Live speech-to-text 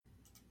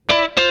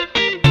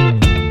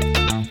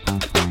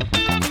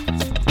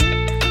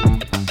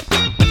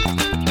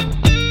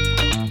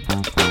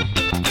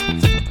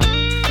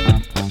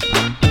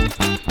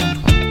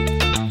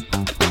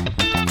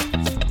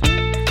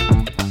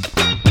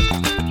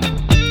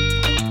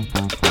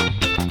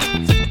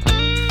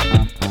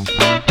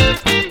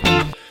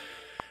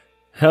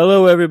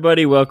Hello,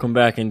 everybody. Welcome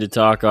back into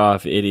Talk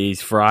Off. It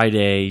is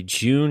Friday,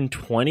 June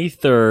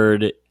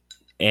 23rd,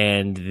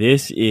 and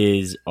this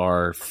is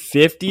our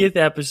 50th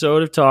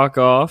episode of Talk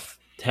Off.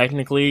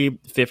 Technically,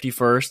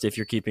 51st if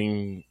you're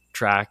keeping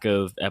track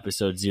of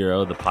episode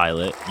 0, the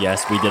pilot.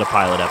 Yes, we did a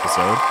pilot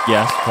episode.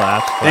 Yes,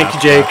 claps. Thank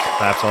you, Jake.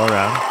 Claps all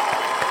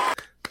around.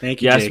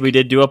 Thank you, Yes, Jake. we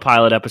did do a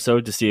pilot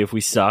episode to see if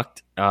we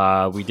sucked.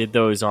 We did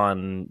those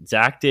on...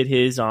 Zach did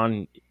his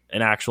on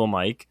an actual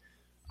mic.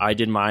 I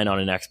did mine on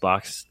an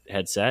Xbox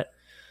headset.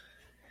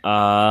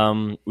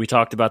 We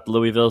talked about the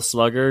Louisville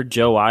Slugger,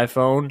 Joe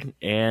iPhone,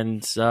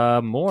 and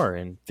more.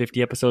 And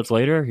 50 episodes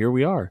later, here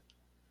we are.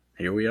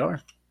 Here we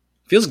are.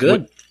 Feels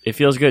good. It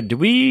feels good.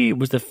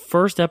 Was the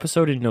first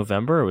episode in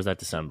November or was that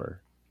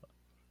December?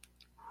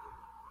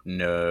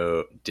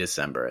 No,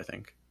 December, I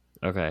think.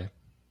 Okay.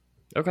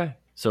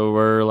 So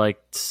we're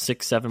like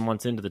 6-7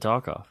 months into the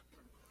Talk Off.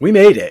 We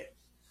made it.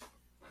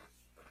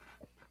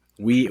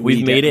 We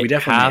definitely made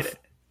it.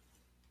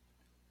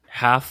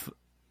 Half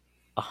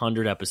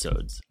 100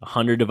 episodes.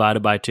 100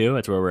 divided by 2,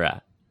 that's where we're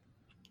at.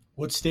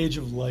 What stage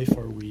of life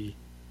are we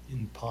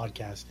in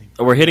podcasting?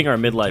 We're hitting our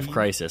midlife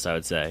crisis, I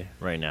would say,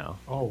 right now.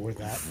 Oh, we're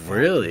that.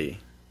 Really?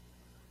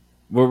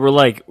 We're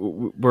like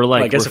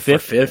I guess we're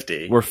if we're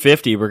 50. We're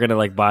 50. We're gonna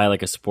like buy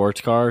like a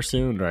sports car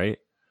soon, right?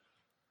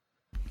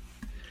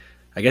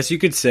 I guess you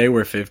could say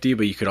we're 50,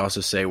 but you could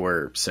also say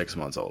we're 6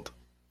 months old.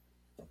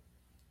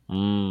 You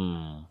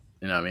know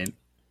what I mean?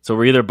 So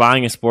we're either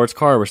buying a sports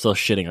car or we're still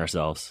shitting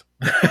ourselves.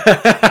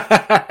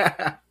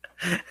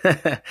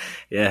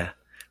 Yeah,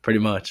 pretty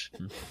much.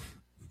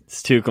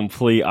 It's two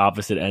complete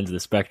opposite ends of the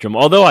spectrum.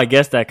 Although I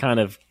guess that kind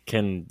of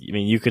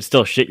you could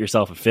still shit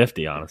yourself at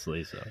 50,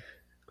 honestly. So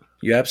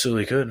You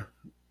absolutely could.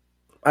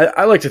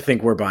 I like to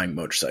think we're buying a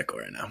motorcycle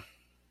right now.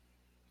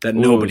 That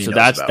nobody knows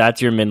about.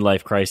 That's your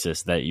midlife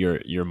crisis, that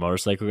you're a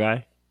motorcycle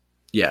guy?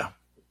 Yeah.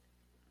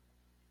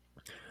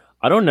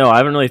 I don't know. I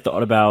haven't really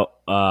thought about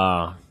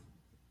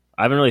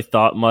I haven't really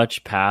thought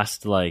much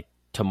past like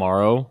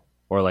tomorrow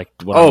or like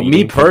what I'm me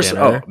eating for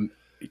dinner. personally.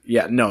 Oh,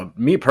 yeah, no,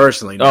 me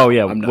personally. No, Oh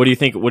yeah. What do you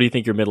think? What do you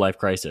think your midlife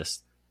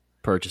crisis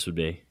purchase would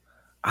be?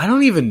 I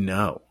don't even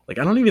know. Like,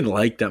 I don't even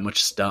like that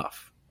much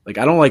stuff. Like,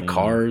 I don't like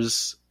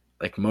cars.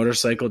 Like,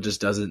 motorcycle just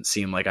doesn't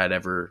seem like I'd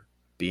ever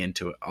be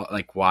into it.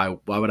 Like, why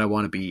would I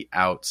want to be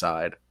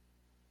outside?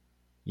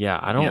 Yeah,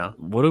 I don't. Yeah.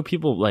 What do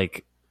people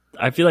like?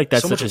 I feel like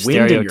that's So such a much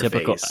wind in your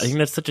stereotypical. face. I think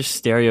that's such a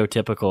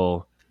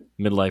stereotypical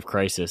midlife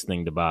crisis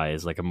thing to buy,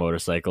 is like a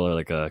motorcycle or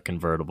like a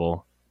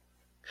convertible.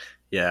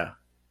 Yeah.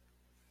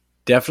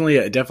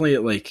 Definitely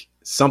like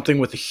something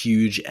with a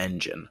huge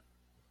engine.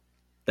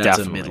 That's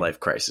Definitely. a midlife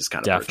crisis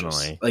kind of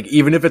Definitely. purchase. Like,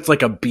 even if it's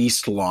like a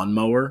beast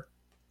lawnmower,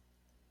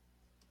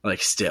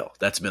 like, still,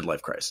 that's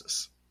midlife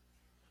crisis.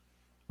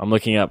 I'm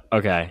looking up.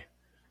 Okay,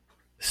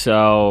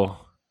 so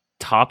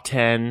top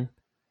 10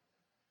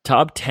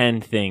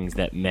 things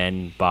that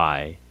men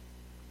buy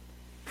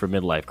for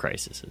midlife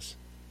crises.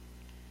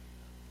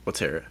 Let's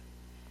hear it.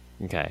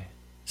 Okay,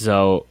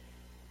 so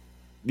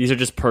these are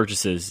just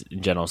purchases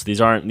in general. So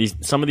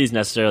some of these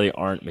necessarily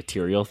aren't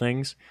material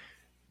things.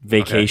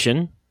 Vacation.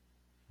 Okay.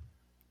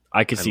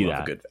 I could see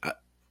that.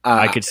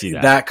 I could see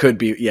that. That could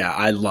be. Yeah,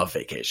 I love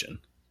vacation.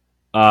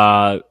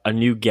 A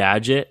new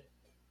gadget,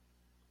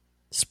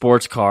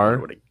 sports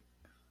car,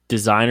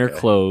 designer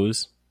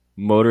clothes,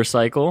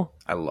 motorcycle.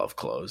 I love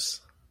clothes.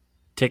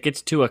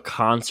 Tickets to a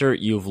concert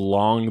you've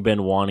long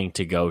been wanting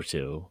to go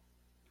to.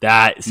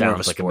 That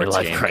sounds like a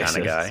midlife crisis.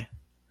 Kind of guy.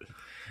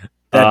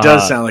 That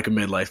does sound like a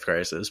midlife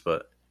crisis,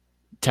 but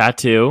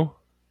tattoo,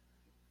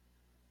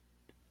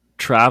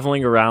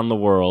 traveling around the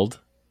world.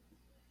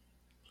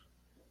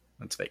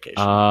 That's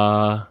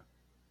vacation.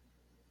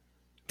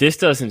 This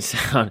doesn't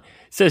sound.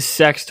 It says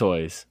sex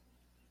toys.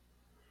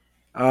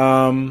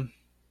 I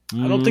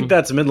don't think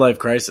that's a midlife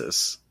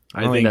crisis.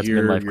 I think that's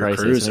you're midlife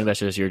crisis. Cruising. I think that's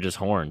just you're just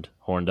horned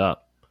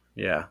up.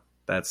 Yeah,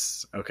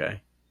 that's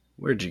okay.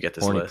 Where'd you get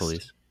this Horny list?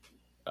 Police.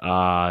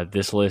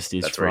 This list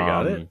is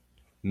from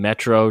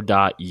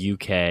metro.uk.com.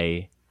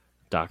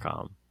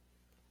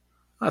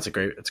 That's a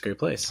great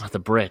place. Oh, the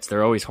Brits,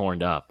 they're always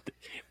horned up.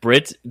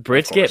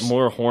 Brits get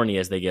more horny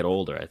as they get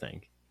older, I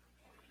think.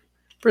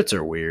 Brits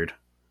are weird.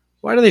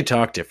 Why do they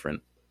talk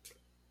different?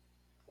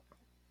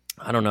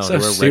 I don't know. So they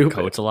wear stupid.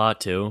 red coats a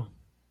lot too.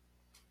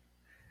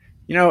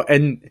 You know,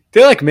 and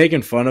they're like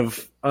making fun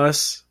of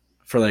us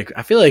for like.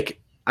 I feel like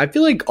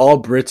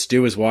all Brits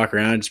do is walk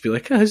around and just be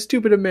like, oh,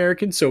 stupid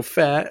Americans, so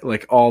fat,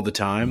 like all the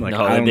time. Like,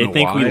 no, I don't they know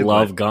think why, we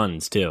love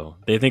guns too.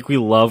 They think we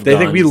love. They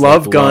guns. think we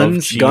love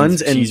guns,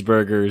 guns and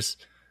cheeseburgers.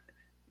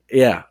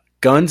 Yeah,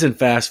 guns and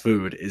fast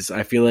food is.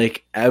 I feel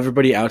like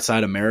everybody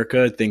outside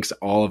America thinks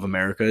all of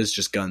America is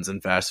just guns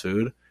and fast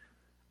food.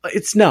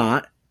 It's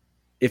not.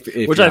 If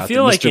Which I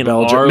feel like in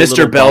Belgium, our Mr.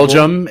 little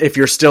Belgium, if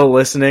you're still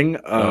listening,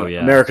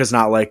 yeah. America's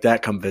not like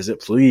that. Come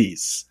visit,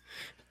 please.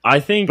 I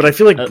think, but I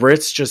feel like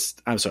Brits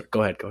just. I'm sorry.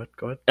 Go ahead.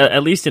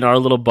 At least in our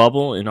little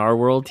bubble, in our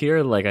world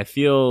here, like I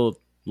feel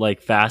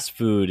like fast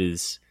food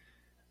is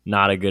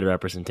not a good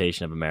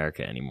representation of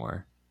America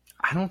anymore.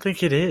 I don't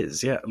think it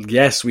is. Yeah.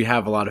 Yes, we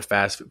have a lot of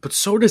fast food, but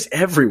so does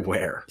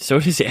everywhere. So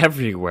does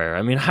everywhere.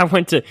 I mean,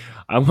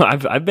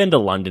 I've been to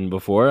London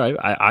before.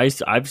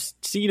 I've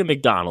seen a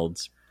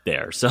McDonald's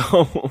there. So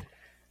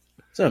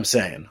that's what I'm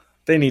saying.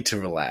 They need to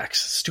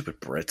relax. Stupid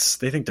Brits.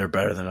 They think they're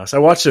better than us. I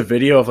watched a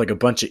video of like a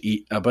bunch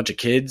of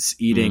kids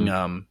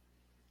eating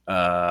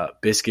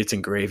biscuits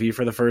and gravy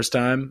for the first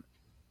time.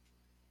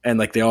 And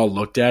like they all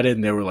looked at it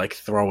and they were like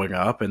throwing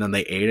up, and then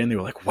they ate it and they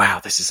were like, wow,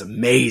 this is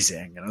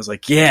amazing. And I was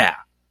like, yeah,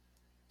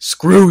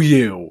 screw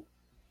you.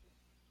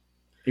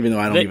 Even though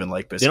I don't even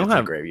like biscuits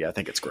and gravy. I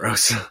think it's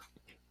gross.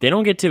 They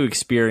don't get to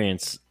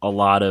experience a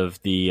lot of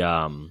the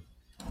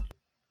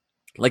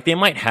like they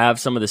might have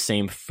some of the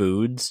same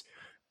foods,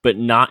 but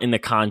not in the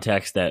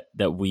context that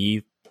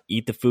we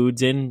eat the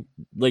foods in.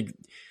 Like,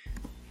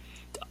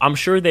 I'm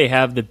sure they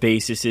have the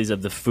bases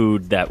of the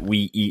food that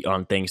we eat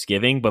on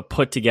Thanksgiving, but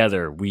put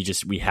together, we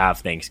have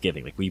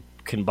Thanksgiving. Like, we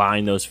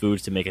combine those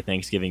foods to make a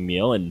Thanksgiving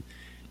meal, and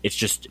it's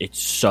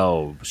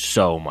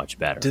so much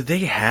better. Do they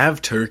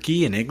have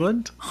turkey in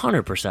England?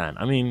 100%.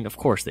 I mean, of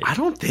course they do. I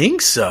don't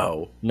think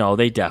so. No,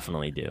 they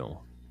definitely do.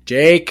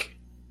 Jake,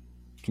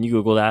 can you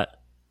Google that?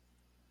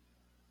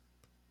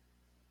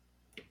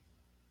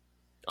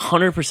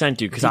 100%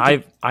 do, because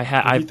I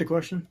repeat the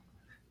question.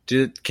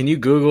 Can you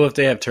Google if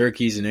they have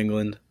turkeys in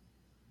England?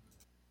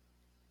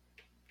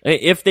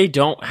 If they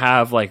don't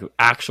have like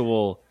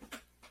actual,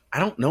 I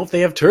don't know if they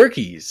have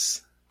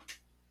turkeys.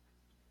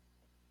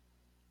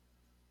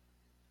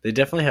 They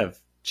definitely have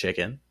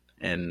chicken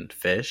and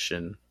fish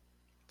and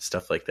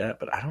stuff like that,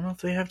 but I don't know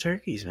if they have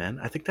turkeys, man.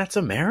 I think that's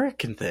an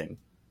American thing.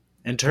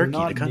 And Turkey, They're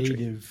not the country,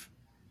 native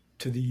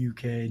to the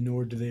UK,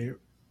 nor do they.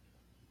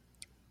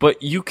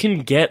 But you can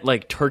get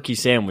like turkey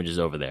sandwiches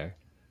over there.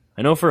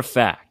 I know for a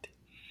fact.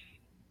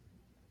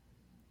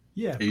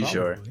 Yeah, are you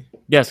sure?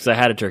 Yes, because I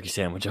had a turkey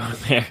sandwich over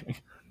there.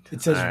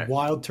 It says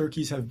wild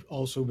turkeys have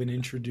also been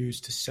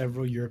introduced to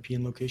several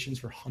European locations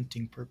for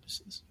hunting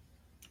purposes.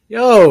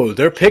 Yo,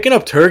 they're picking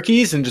up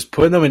turkeys and just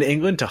putting them in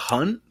England to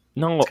hunt?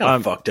 No, it's kind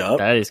of fucked up.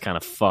 That is kind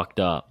of fucked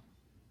up.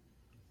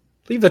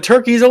 Leave the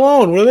turkeys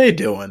alone. What are they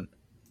doing?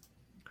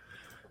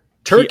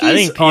 Turkeys. I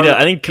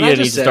think PETA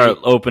needs to start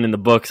opening the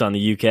books on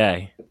the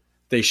UK.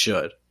 They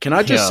should. Can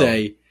I just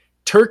say,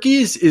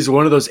 turkeys is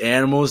one of those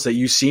animals that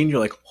you see and you're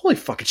like, holy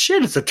fucking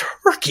shit, it's a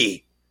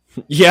turkey.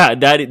 Yeah,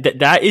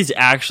 that is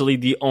actually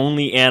the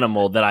only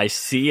animal that I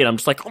see, and I'm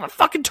just like, oh my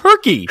fucking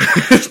turkey,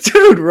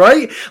 dude!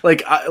 Right?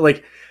 Like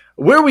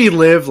where we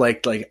live,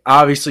 like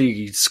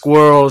obviously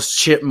squirrels,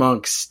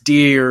 chipmunks,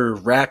 deer,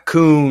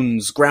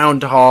 raccoons,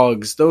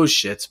 groundhogs, those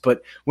shits.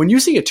 But when you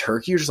see a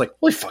turkey, you're just like,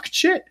 holy fucking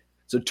shit,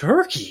 it's a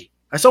turkey.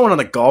 I saw one on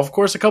the golf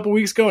course a couple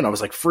weeks ago, and I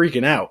was like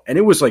freaking out, and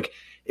it was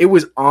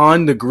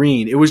on the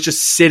green. It was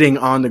just sitting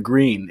on the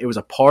green. It was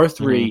a par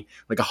 3,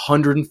 like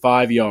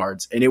 105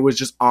 yards, and it was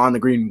just on the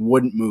green,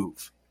 wouldn't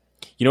move.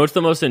 You know what's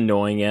the most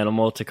annoying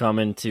animal to come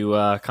into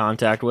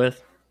contact with?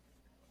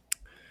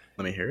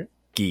 Let me hear it.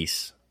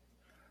 Geese.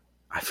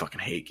 I fucking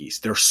hate geese.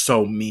 They're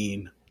so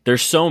mean. They're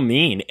so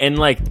mean. And,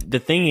 like, the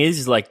thing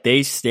is, like,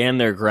 they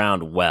stand their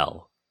ground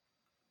well.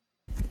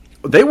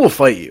 They will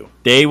fight you.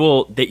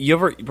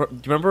 You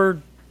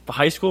remember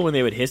high school when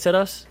they would hiss at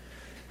us?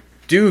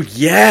 Dude,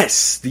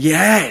 yes.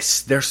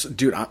 They're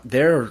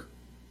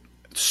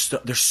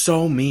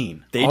so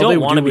mean. They don't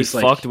want to be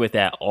fucked with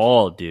at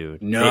all,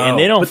 dude. No, and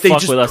they don't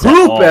fuck with us at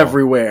all. They poop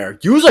everywhere.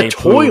 Use a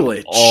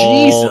toilet.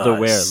 All Jesus. the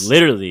way,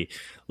 literally.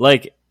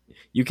 Like,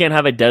 you can't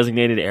have a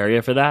designated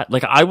area for that.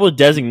 Like, I will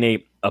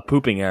designate a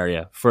pooping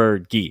area for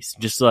geese.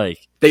 Just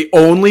like they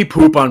only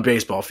poop on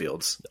baseball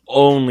fields.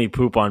 Only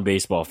poop on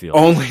baseball fields.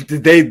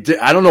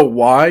 I don't know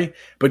why,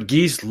 but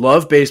geese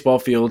love baseball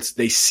fields.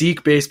 They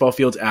seek baseball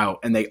fields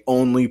out, and they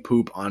only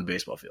poop on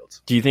baseball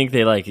fields. Do you think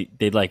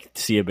they'd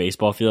see a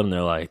baseball field and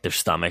they're like their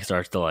stomach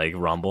starts to like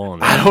rumble?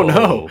 And I don't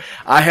know.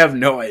 I have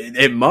no.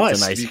 It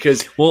must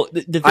because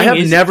the thing I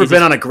have never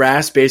been on a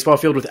grass baseball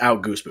field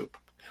without goose poop.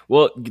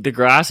 Well, the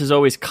grass is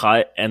always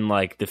cut, and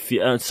like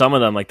some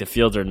of them, like the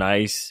fields are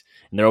nice.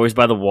 And they're always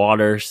by the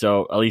water,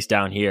 so at least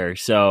down here.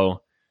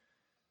 So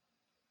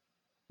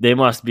they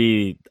must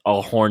be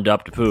all horned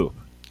up to poop.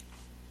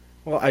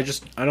 Well, I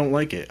don't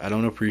like it. I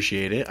don't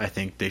appreciate it. I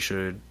think they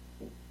should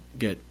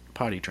get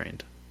potty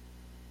trained.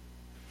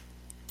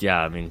 Yeah,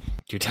 I mean,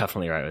 you're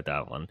definitely right with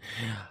that one.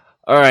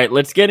 All right,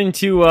 let's get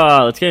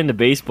into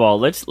baseball.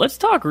 Let's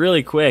talk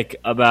really quick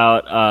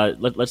about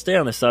let's stay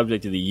on the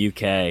subject of the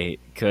UK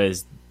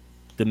because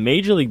the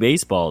Major League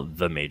Baseball.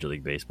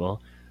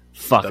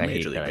 Fuck, I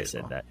hate that I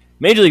said that.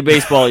 Major League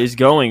Baseball is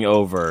going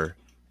over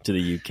to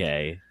the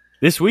UK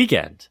this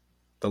weekend.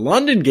 The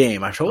London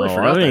game. I totally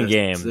forgot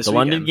that. The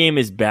London game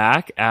is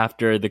back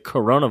after the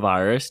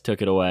coronavirus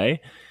took it away.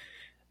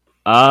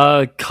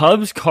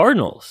 Cubs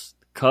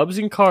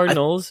and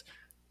Cardinals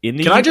in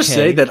the UK. Can I just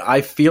say that I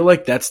feel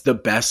like that's the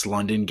best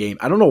London game?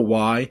 I don't know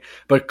why,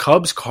 but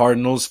Cubs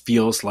Cardinals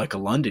feels like a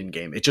London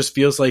game. It just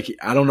feels like,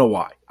 I don't know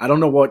why. I don't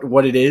know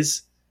what it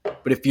is,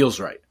 but it feels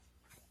right.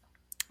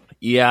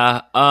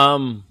 Yeah,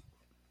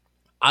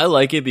 I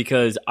like it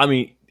because, I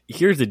mean,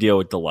 here's the deal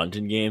with the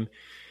London game.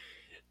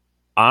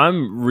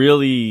 I'm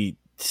really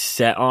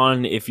set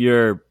on, if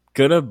you're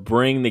gonna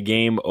bring the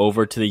game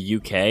over to the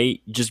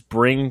UK, just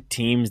bring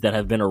teams that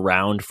have been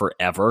around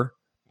forever.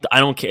 I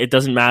don't care. It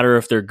doesn't matter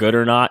if they're good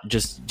or not.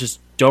 Just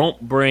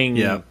don't bring.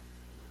 Yeah.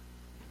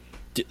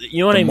 You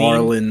know what I mean?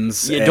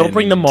 Marlins. Yeah, don't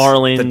bring the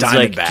Marlins. The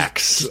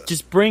Diamondbacks. Like,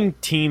 just bring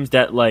teams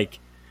that like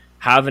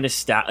have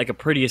a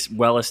pretty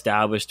well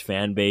established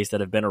fan base that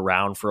have been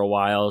around for a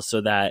while, so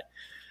that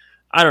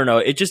I don't know.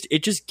 It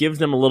just gives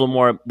them a little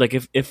more. Like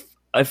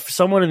if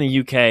someone in the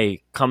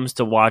UK comes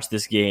to watch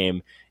this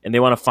game and they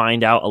want to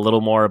find out a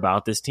little more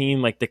about this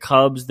team, like the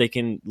Cubs, they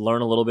can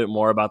learn a little bit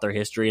more about their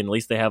history, and at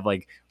least they have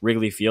like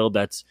Wrigley Field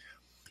that's,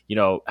 you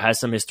know, has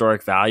some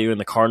historic value, and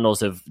the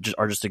Cardinals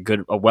are just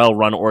a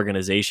well-run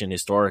organization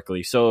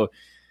historically. So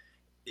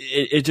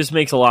it just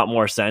makes a lot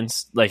more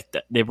sense. Like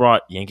they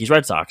brought Yankees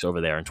Red Sox over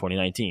there in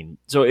 2019.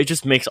 So it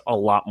just makes a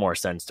lot more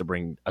sense to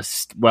bring a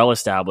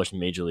well-established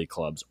major league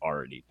clubs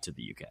already to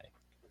the UK.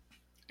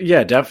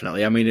 Yeah,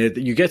 definitely. I mean,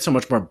 you get so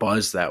much more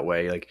buzz that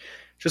way. Like,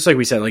 just like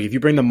we said, like if you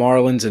bring the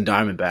Marlins and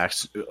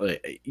Diamondbacks,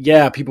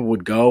 yeah, people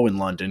would go in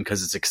London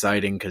because it's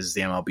exciting because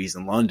the MLB's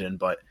in London,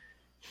 but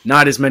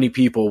not as many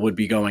people would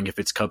be going if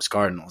it's Cubs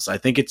Cardinals. I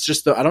think it's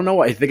just I don't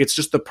know. I think it's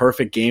just the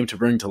perfect game to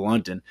bring to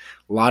London.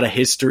 A lot of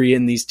history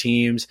in these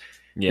teams.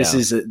 Yeah.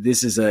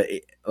 This is an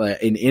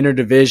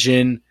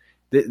interdivision.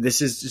 It's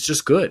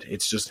just good.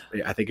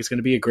 I think it's going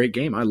to be a great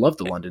game. I love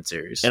the London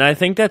series. And I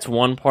think that's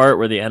one part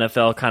where the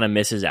NFL kind of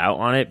misses out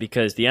on it,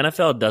 because the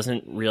NFL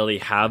doesn't really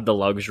have the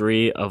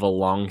luxury of a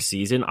long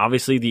season.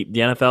 Obviously, the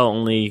NFL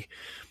only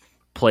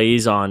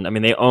plays on, I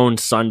mean, they own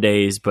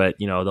Sundays, but,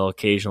 you know, they'll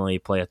occasionally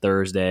play a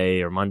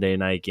Thursday or Monday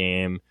night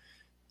game,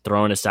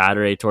 throw in a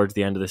Saturday towards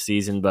the end of the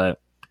season.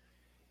 But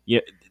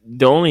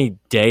the only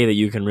day that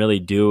you can really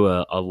do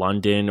a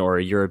London or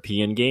a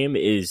European game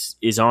is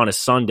on a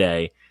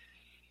Sunday.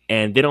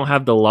 And they don't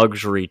have the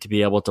luxury to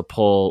be able to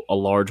pull a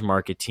large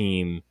market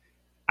team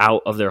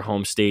out of their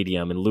home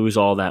stadium and lose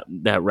all that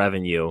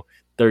revenue.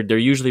 They're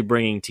usually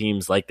bringing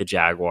teams like the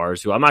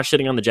Jaguars, who I'm not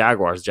shitting on the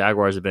Jaguars.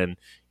 Jaguars have been,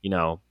 you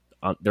know,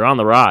 they're on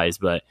the rise,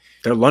 but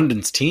they're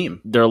London's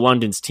team. They're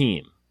London's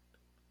team.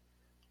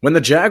 When the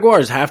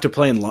Jaguars have to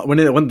play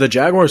when the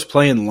Jaguars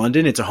play in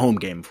London, it's a home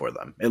game for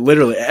them. It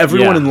literally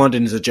everyone in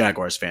London is a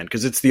Jaguars fan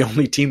because it's the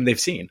only team they've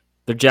seen.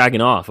 They're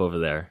jagging off over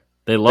there.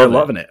 They're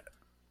loving it.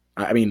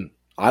 I mean,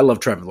 I love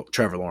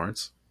Trevor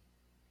Lawrence.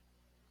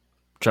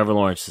 Trevor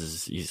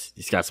Lawrence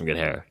he's got some good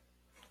hair.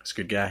 He's a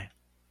good guy.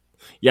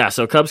 Yeah,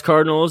 so Cubs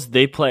Cardinals,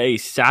 they play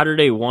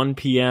Saturday 1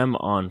 p.m.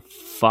 on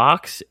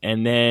Fox,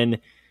 and then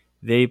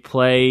they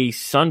play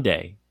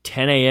Sunday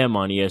 10 a.m.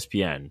 on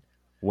ESPN.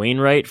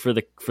 Wainwright for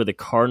the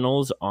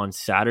Cardinals on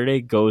Saturday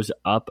goes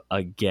up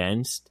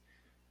against,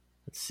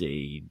 let's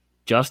see,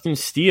 Justin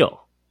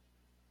Steele.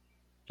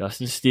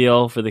 Justin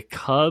Steele for the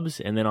Cubs,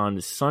 and then on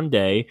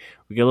Sunday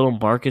we get a little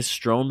Marcus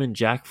Stroman,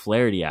 Jack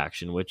Flaherty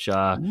action, which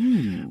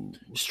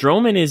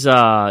Stroman's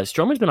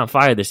been on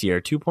fire this year.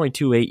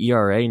 2.28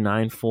 ERA,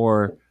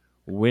 9.4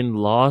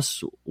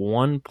 win-loss,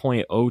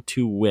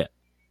 1.02 WHIP.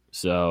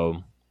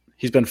 So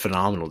he's been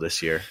phenomenal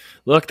this year.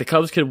 Look, the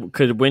Cubs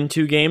could win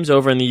 2 games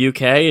over in the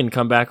UK and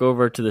come back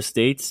over to the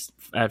States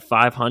at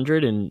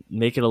 500 and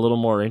make it a little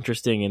more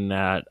interesting in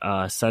that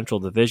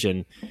Central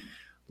Division.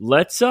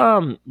 Let's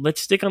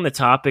stick on the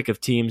topic of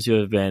teams who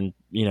have been,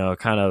 you know,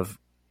 kind of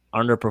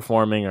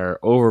underperforming or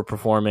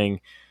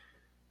overperforming.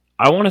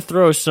 I want to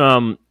throw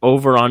some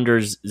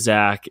over-unders,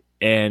 Zach,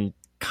 and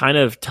kind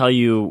of tell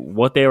you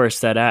what they were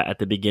set at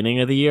the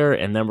beginning of the year,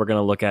 and then we're going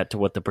to look at to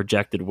what the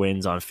projected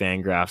wins on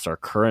FanGraphs are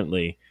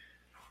currently.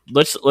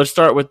 Let's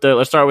start with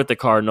the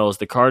Cardinals.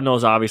 The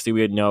Cardinals, obviously,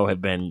 we know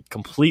have been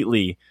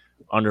completely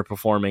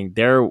underperforming.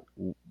 Their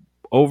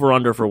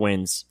over-under for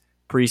wins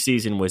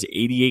preseason was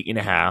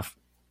 88.5.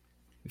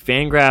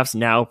 FanGraphs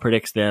now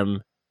predicts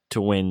them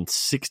to win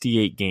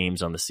 68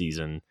 games on the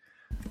season.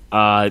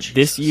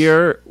 This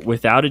year,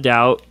 without a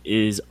doubt,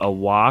 is a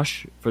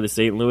wash for the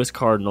St. Louis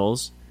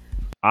Cardinals.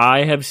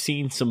 I have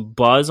seen some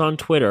buzz on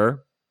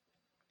Twitter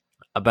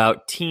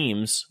about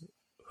teams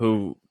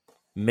who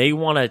may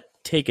want to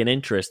take an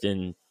interest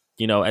in,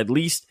 you know, at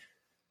least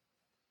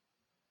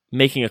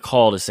making a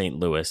call to St.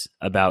 Louis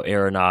about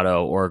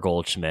Arenado or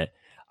Goldschmidt.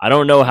 I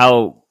don't know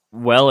how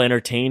well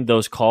entertained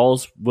those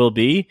calls will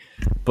be,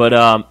 but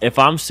if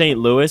I'm St.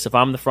 Louis, if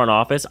I'm the front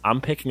office,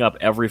 I'm picking up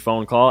every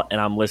phone call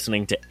and I'm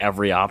listening to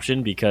every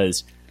option,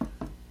 because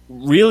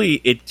really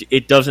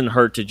it doesn't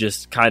hurt to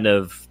just kind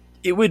of,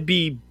 it would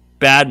be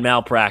bad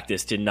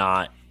malpractice to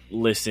not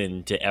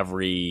listen to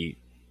every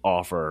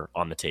offer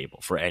on the table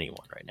for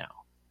anyone right now.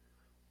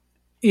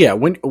 Yeah,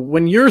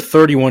 when you're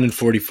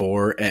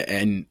 31-44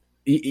 and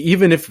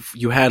even if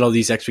you had all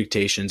these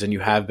expectations and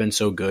you have been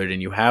so good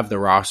and you have the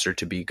roster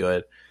to be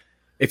good,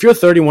 if you're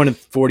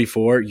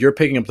 31-44, you're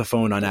picking up the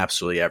phone on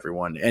absolutely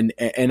everyone. And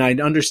I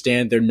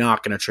understand they're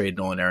not going to trade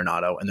Nolan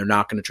Arenado and they're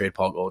not going to trade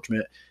Paul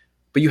Goldschmidt,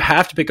 but you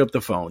have to pick up the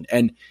phone.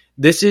 And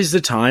this is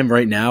the time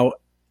right now,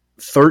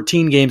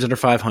 13 games under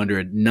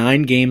 500,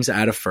 9 games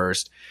out of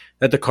first.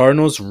 that the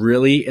Cardinals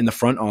really in the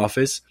front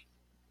office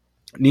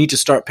need to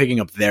start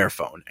picking up their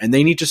phone, and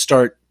they need to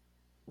start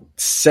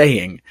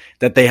saying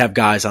that they have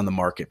guys on the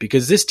market,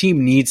 because this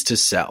team needs to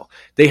sell.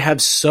 They have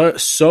they're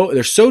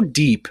so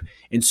deep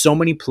in so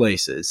many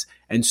places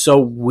and so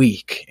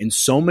weak in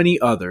so many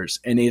others,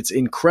 and it's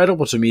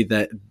incredible to me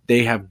that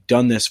they have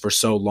done this for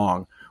so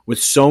long with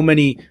so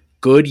many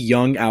good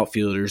young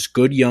outfielders,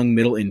 good young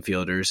middle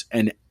infielders,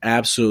 and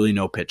absolutely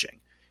no pitching.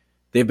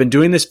 They've been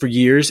doing this for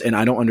years, and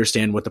I don't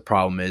understand what the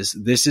problem is.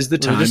 This is the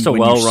time just a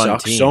when you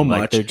suck team. so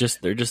Like, much.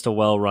 they're just a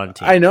well-run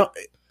team. I know,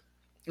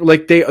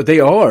 like they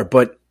are,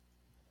 but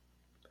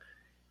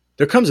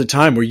there comes a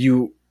time where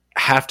you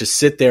have to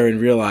sit there and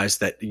realize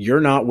that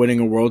you're not winning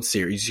a World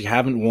Series. You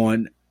haven't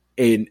won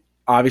in,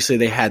 obviously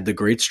they had the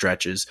great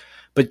stretches,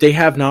 but they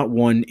have not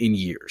won in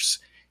years.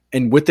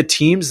 And with the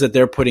teams that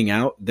they're putting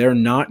out, they're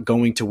not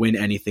going to win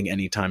anything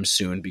anytime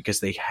soon,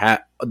 because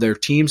their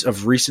teams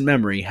of recent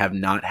memory have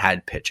not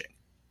had pitching.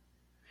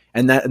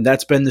 And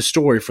that's been the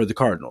story for the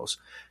Cardinals.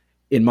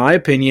 In my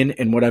opinion,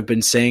 and what I've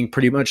been saying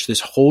pretty much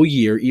this whole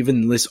year,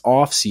 even this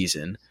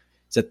offseason,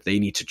 is that they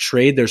need to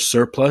trade their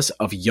surplus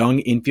of young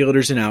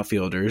infielders and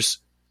outfielders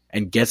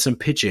and get some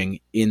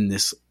pitching in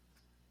this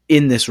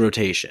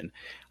rotation.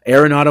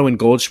 Arenado and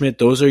Goldschmidt,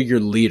 those are your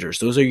leaders.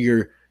 Those are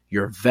your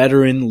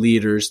veteran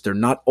leaders. They're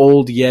not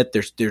old yet.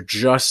 They're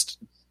just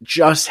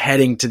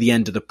heading to the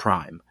end of the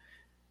prime.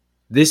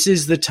 This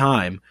is the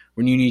time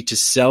when you need to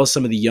sell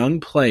some of the young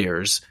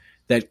players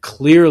that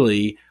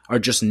clearly are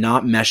just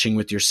not meshing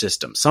with your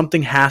system.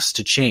 Something has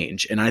to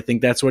change, and I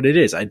think that's what it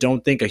is. I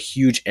don't think a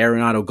huge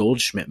Arenado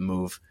Goldschmidt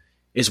move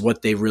is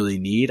what they really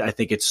need. I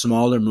think it's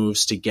smaller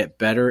moves to get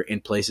better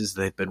in places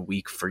that they've been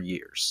weak for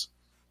years.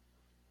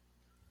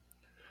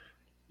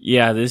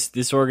 Yeah,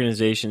 this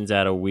organization's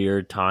at a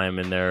weird time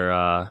in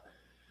their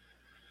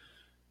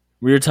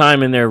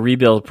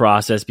rebuild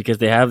process, because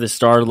they have the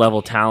star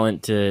level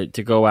talent to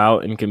go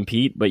out and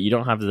compete, but you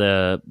don't have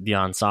the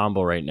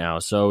ensemble right now.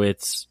 So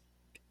it's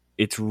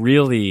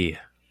really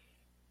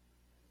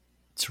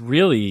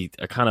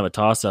a kind of a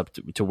toss up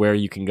to where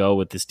you can go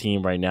with this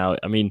team right now.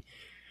 I mean,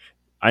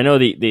 I know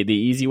the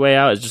easy way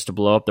out is just to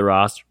blow up the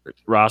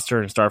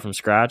roster and start from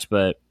scratch,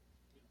 but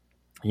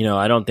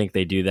I don't think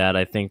they do that.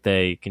 I think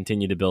they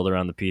continue to build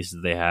around the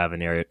pieces they have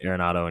in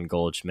Arenado and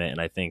Goldschmidt, and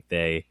I think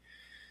a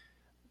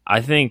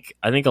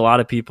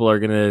lot of people are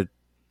going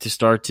to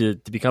start to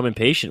become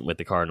impatient with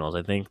the Cardinals.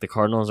 I think the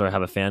Cardinals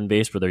have a fan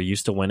base where they're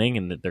used to winning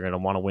and that they're going to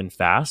want to win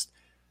fast.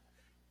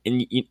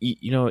 And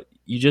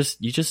you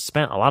just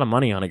spent a lot of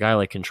money on a guy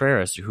like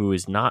Contreras who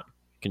is not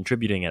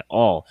contributing at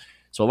all.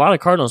 So a lot of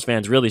Cardinals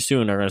fans really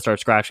soon are going to start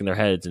scratching their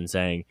heads and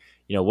saying,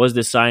 was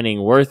this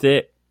signing worth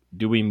it?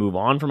 Do we move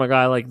on from a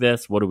guy like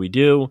this? What do we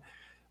do?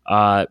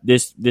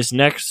 These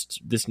next,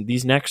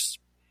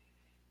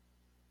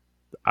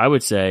 I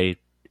would say,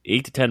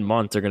 8 to 10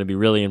 months are going to be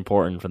really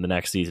important for the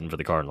next season for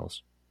the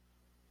Cardinals.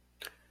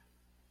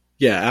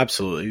 Yeah,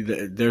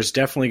 absolutely. There's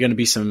definitely going to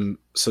be some.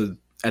 So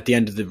at the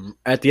end of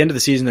the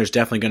season, there's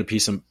definitely going to be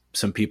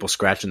some people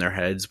scratching their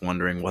heads,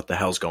 wondering what the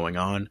hell's going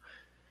on.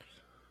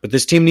 But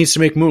this team needs to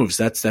make moves.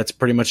 That's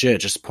pretty much it.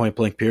 Just point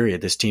blank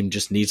period. This team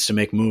just needs to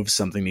make moves.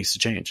 Something needs to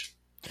change.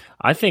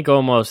 I think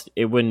almost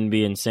it wouldn't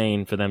be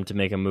insane for them to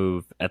make a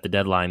move at the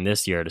deadline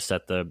this year to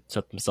set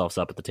themselves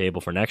up at the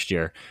table for next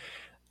year.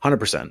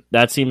 100%.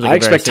 That seems like I a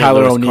very expect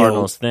Tyler Louis O'Neill,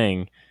 Cardinals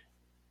thing.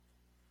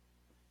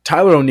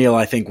 Tyler O'Neill,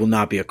 I think, will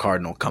not be a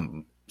Cardinal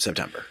come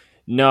September.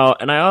 No,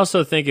 and I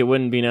also think it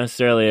wouldn't be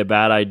necessarily a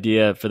bad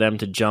idea for them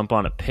to jump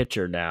on a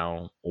pitcher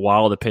now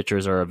while the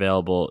pitchers are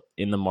available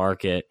in the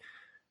market.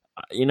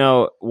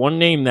 One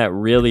name that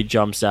really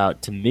jumps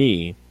out to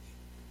me,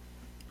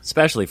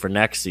 especially for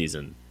next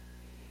season,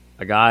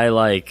 a guy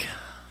like,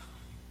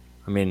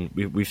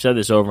 we've said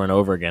this over and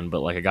over again,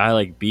 but like a guy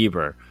like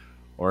Bieber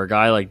or a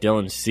guy like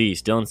Dylan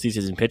Cease. Dylan Cease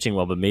isn't pitching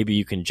well, but maybe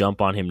you can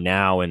jump on him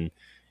now and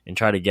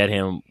try to get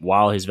him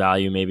while his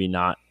value maybe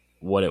not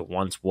what it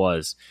once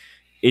was.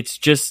 It's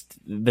just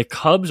the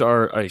Cardinals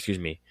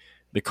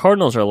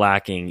are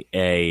lacking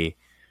an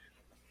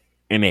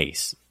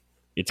ace.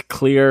 It's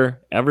clear.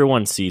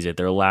 Everyone sees it.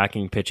 They're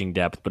lacking pitching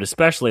depth, but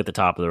especially at the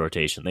top of the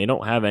rotation. They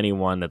don't have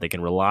anyone that they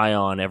can rely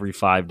on every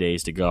 5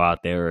 days to go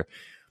out there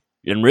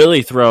and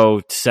really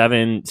throw 6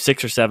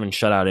 or 7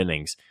 shutout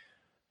innings.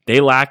 They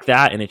lack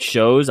that, and it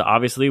shows.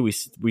 Obviously,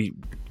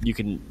 you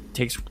can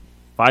take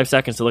 5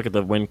 seconds to look at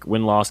the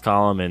win-loss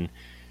column, and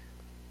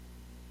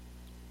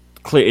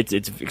it's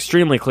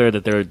extremely clear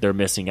that they're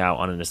missing out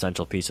on an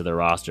essential piece of their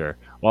roster.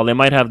 While they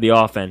might have the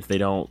offense, they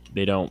don't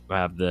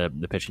have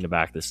the pitching to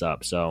back this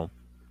up. So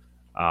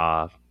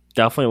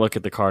definitely look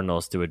at the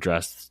Cardinals to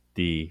address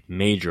the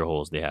major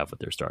holes they have with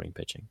their starting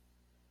pitching.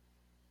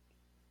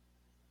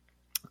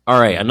 All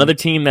right, another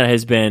team that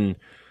has been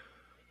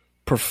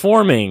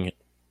performing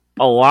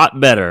a lot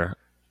better,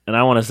 and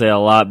I want to say a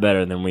lot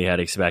better than we had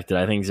expected.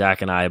 I think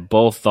Zach and I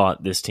both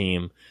thought this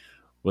team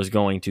was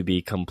going to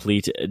be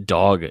complete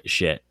dog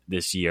shit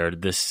this year.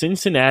 The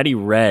Cincinnati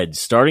Reds,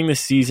 starting the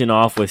season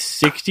off with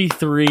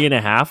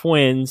 63.5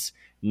 wins,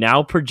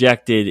 now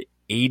projected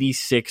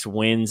 86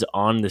 wins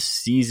on the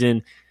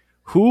season.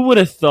 Who would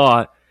have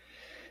thought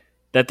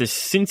that the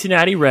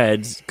Cincinnati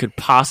Reds could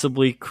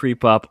possibly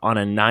creep up on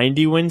a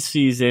 90-win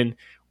season?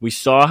 We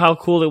saw how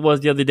cool it was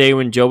the other day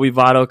when Joey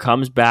Votto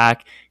comes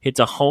back, hits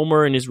a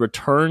homer in his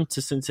return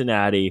to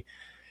Cincinnati.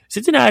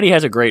 Cincinnati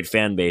has a great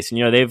fan base,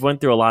 and they've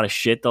went through a lot of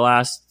shit the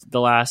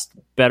last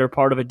better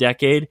part of a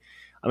decade.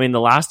 I mean,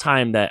 the last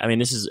time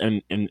this is,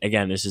 and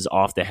again, this is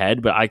off the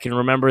head, but I can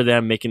remember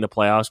them making the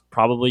playoffs.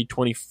 Probably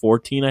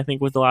 2014, I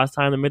think, was the last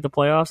time they made the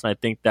playoffs, and I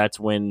think that's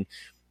when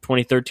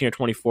 2013 or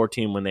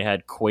 2014 when they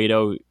had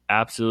Cueto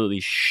absolutely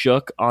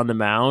shook on the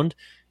mound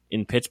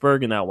in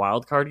Pittsburgh in that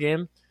wild card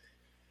game.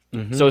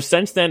 Mm-hmm. So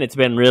since then, it's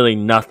been really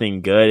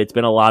nothing good. It's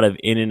been a lot of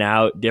in and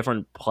out,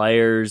 different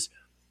players,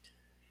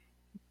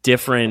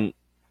 just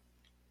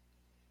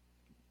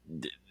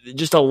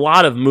a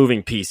lot of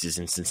moving pieces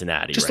in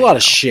Cincinnati. Just right a lot now.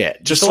 Of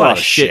shit. Just a lot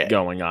of shit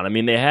going on. I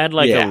mean, they had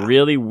a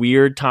really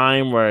weird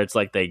time where it's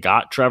like they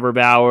got Trevor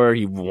Bauer.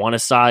 He won a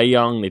Cy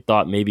Young. They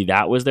thought maybe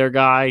that was their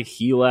guy.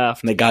 He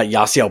left. And they got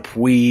Yasiel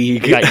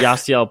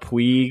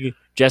Puig.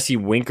 Jesse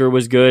Winker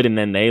was good, and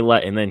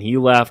then he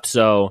left.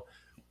 So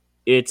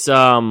it's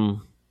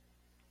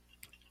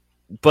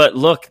But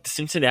look,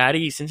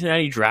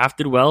 Cincinnati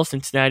drafted well.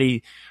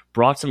 Cincinnati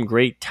brought some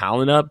great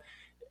talent up.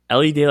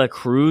 Ellie De La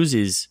Cruz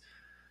he's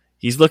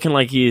looking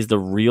like he is the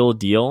real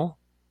deal.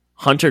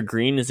 Hunter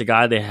Green is the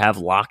guy they have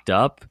locked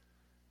up.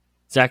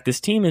 Zach, this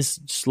team is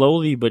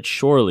slowly but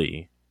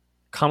surely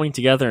coming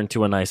together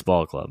into a nice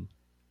ball club.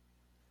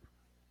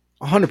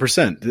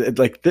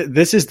 100%.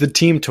 This is the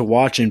team to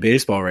watch in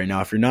baseball right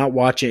now. If you're not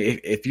watching,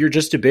 if you're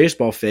just a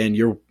baseball fan,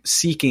 you're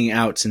seeking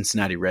out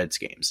Cincinnati Reds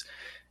games.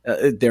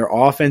 Their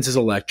offense is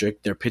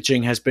electric. Their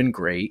pitching has been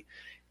great.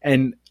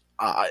 And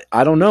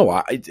I don't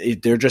know.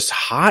 They're just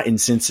hot in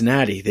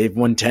Cincinnati. They've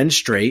won 10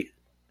 straight.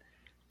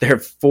 They're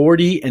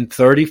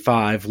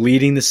 40-35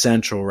 leading the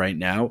Central right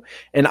now.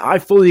 And I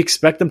fully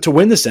expect them to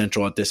win the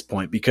Central at this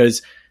point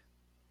because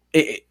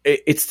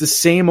it's the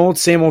same old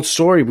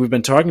story we've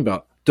been talking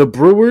about. The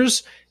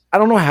Brewers, I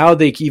don't know how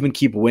they even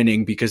keep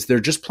winning because they're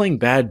just playing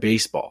bad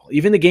baseball.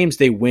 Even the games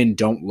they win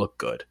don't look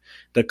good.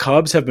 The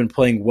Cubs have been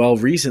playing well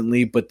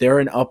recently, but they're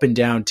an up and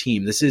down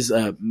team. This is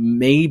a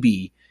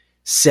maybe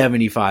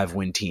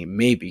 75-win team,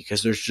 maybe,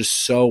 because there's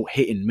just so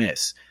hit and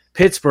miss.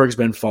 Pittsburgh's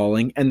been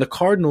falling, and the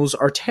Cardinals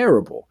are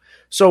terrible.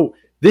 So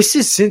this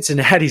is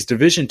Cincinnati's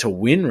division to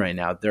win right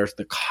now. They're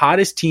the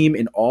hottest team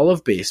in all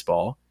of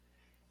baseball,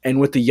 and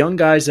with the young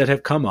guys that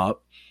have come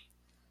up,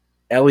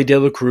 Ellie De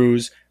La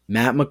Cruz,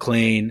 Matt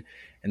McClain,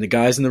 and the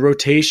guys in the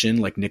rotation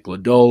like Nick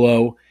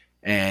Lodolo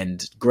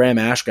and Graham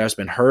Ashcraft's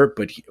been hurt,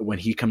 but when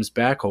he comes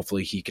back,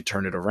 hopefully he could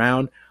turn it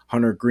around.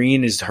 Hunter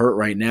Green is hurt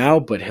right now,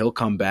 but he'll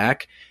come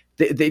back.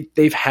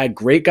 They've had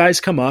great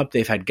guys come up.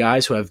 They've had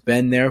guys who have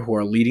been there who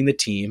are leading the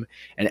team,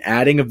 and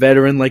adding a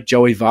veteran like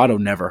Joey Votto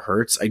never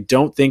hurts. I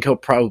don't think he'll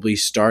probably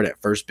start at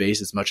first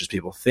base as much as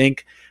people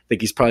think. I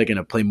think he's probably going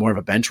to play more of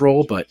a bench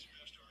role, but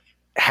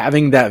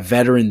having that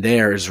veteran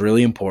there is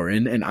really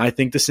important, and I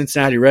think the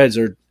Cincinnati Reds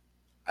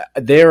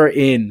they're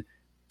in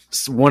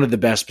one of the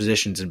best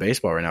positions in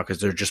baseball right now because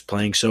they're just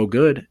playing so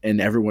good,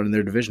 and everyone in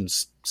their division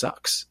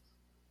sucks.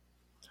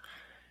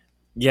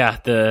 Yeah,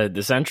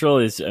 the Central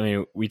is, I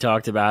mean, we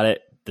talked about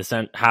it.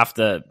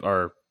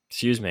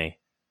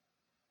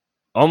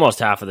 Almost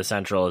half of the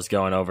Central is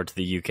going over to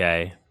the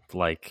UK.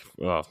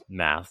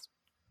 Math.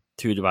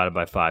 2 divided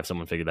by 5,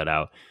 someone figured that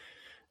out.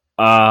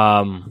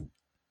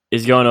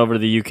 Is going over to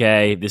the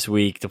UK this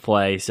week to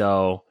play.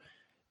 So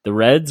the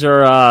Reds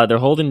are they're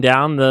holding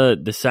down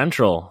the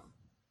Central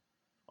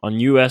on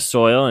US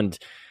soil, and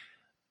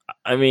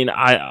I mean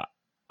I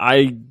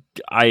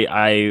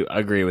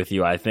agree with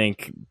you. I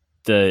think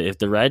if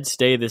the Reds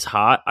stay this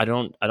hot, I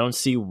don't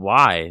see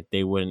why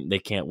they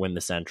can't win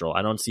the Central.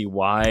 I don't see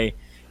why.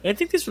 And I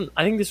think this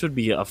would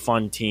be a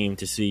fun team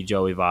to see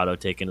Joey Votto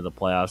take into the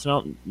playoffs. I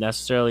don't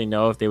necessarily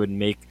know if they would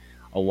make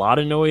a lot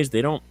of noise.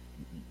 They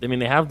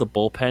have the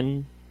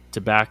bullpen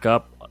to back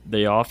up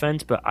the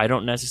offense, but I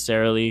don't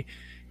necessarily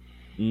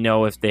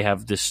know if they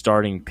have the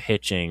starting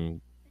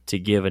pitching to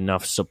give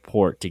enough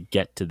support to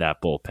get to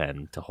that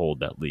bullpen to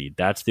hold that lead.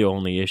 That's the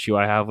only issue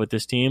I have with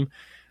this team.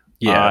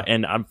 Yeah,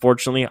 and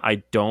unfortunately,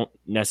 I don't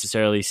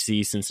necessarily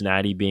see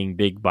Cincinnati being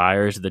big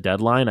buyers at the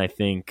deadline. I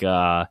think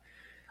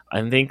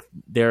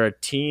they're a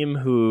team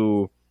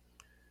who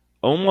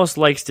almost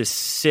likes to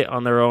sit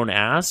on their own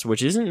ass,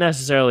 which isn't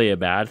necessarily a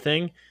bad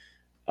thing.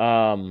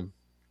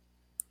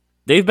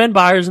 They've been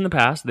buyers in the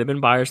past.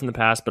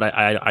 But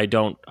I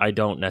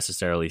don't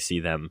necessarily see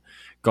them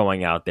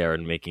going out there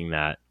and making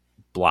that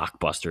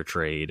blockbuster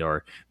trade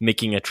or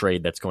making a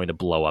trade that's going to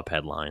blow up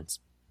headlines.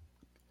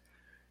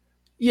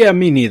 Yeah,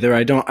 me neither.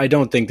 I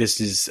don't think this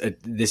is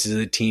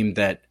a team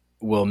that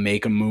will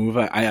make a move.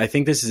 I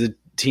think this is a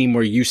team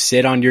where you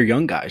sit on your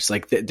young guys.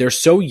 Like they're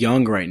so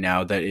young right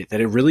now that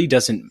it really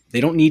doesn't.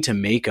 They don't need to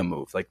make a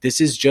move. Like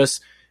this is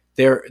just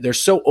they're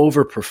so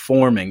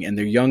overperforming, and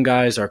their young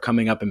guys are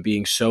coming up and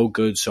being so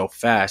good so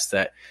fast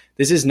that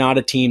this is not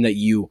a team that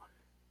you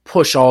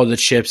push all the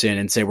chips in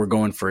and say we're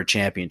going for a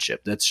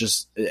championship. That's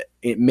just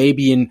it.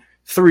 Maybe in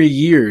 3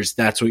 years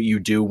that's what you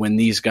do when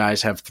these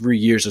guys have 3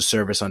 years of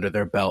service under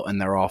their belt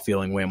and they're all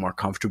feeling way more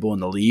comfortable in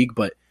the league.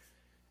 But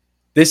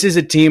this is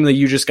a team that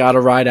you just got to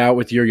ride out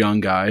with your young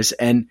guys.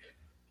 And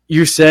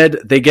you said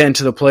they get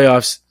into the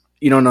playoffs,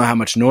 you don't know how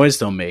much noise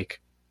they'll make.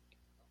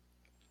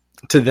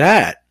 To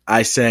that,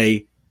 I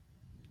say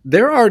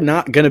there are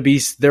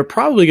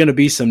probably going to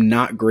be some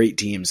not great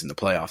teams in the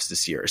playoffs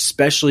this year,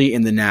 especially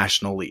in the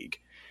National League.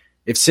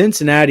 If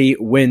Cincinnati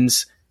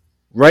wins,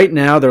 right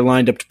now they're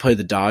lined up to play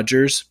the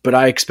Dodgers, but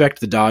I expect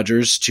the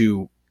Dodgers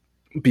to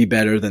be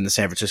better than the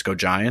San Francisco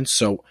Giants.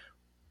 So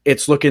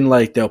it's looking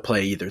like they'll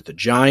play either the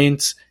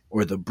Giants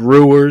or the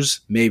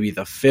Brewers, maybe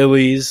the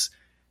Phillies.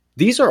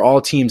 These are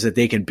all teams that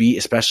they can beat,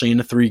 especially in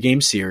a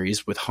 3-game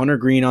series with Hunter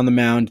Green on the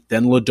mound,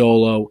 then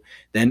Lodolo,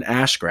 then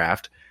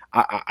Ashcraft.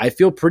 I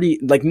feel pretty,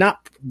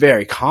 not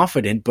very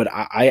confident, but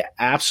I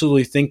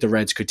absolutely think the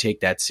Reds could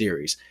take that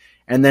series.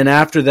 And then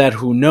after that,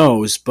 who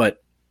knows?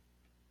 But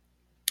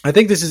I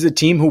think this is a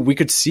team who we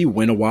could see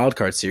win a wild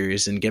card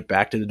series and get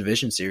back to the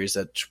division series,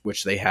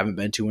 which they haven't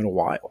been to in a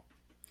while.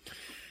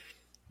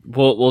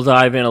 We'll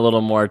dive in a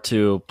little more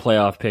to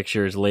playoff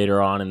pictures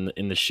later on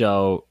in the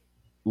show.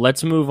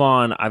 Let's move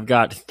on. I've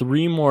got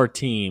 3 more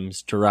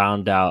teams to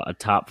round out a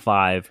top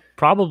 5,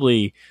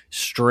 probably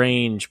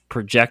strange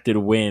projected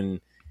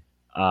win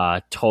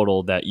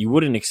total that you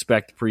wouldn't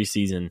expect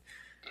preseason.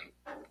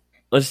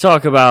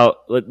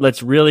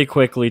 Let's really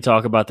quickly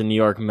talk about the New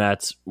York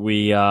Mets.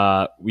 We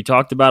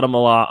talked about them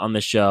a lot on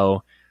the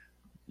show.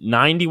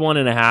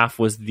 91.5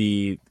 was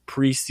the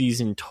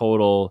preseason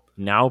total,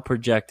 now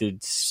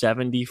projected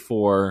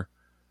 74.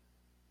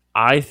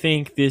 I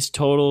think this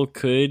total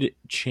could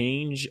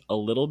change a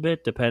little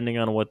bit depending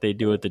on what they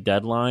do at the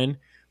deadline.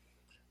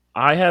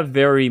 I have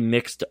very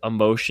mixed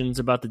emotions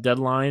about the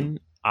deadline.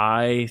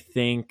 I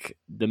think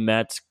the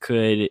Mets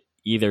could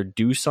either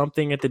do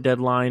something at the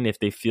deadline if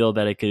they feel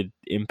that it could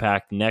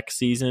impact next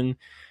season.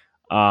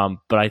 But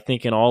I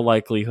think in all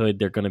likelihood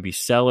they're going to be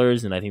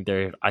sellers, and I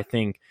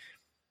think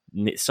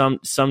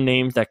some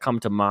names that come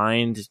to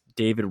mind: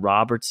 David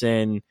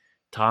Robertson,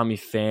 Tommy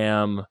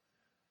Pham,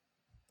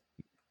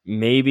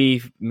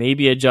 maybe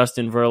a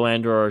Justin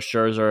Verlander or a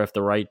Scherzer if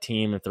the right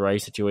team, if the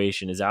right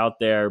situation is out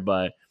there.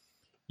 But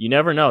you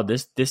never know.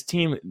 This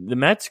team, the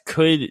Mets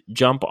could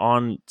jump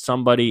on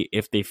somebody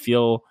if they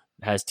feel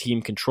has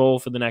team control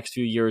for the next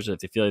few years, or if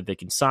they feel like they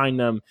can sign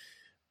them.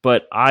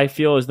 But I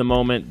feel as the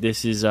moment,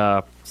 this is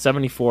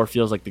 74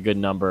 feels like the good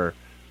number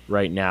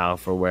right now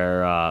for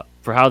where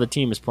for how the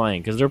team is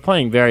playing, because they're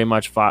playing very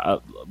much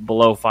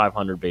below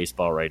 500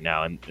 baseball right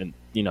now, and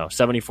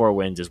 74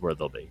 wins is where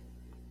they'll be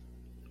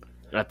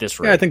at this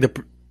rate. Yeah,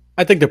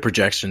 I think the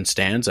projection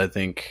stands. I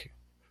think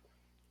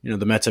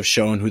the Mets have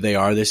shown who they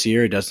are this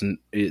year.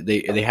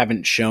 They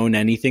haven't shown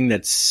anything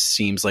that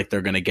seems like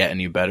they're going to get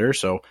any better.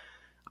 So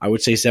I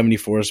would say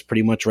 74 is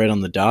pretty much right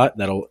on the dot.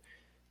 They'll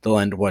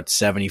end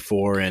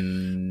 74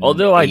 and.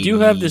 Although I do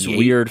have this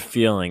weird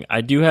feeling.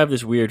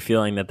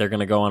 That they're going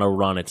to go on a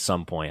run at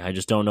some point. I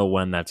just don't know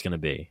when that's going to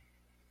be.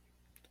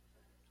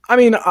 I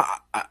mean,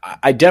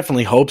 I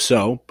definitely hope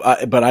so,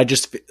 but I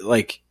just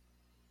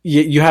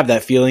you have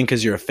that feeling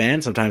because you're a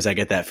fan. Sometimes I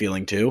get that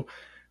feeling too,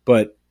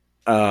 but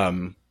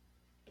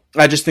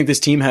I just think this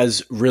team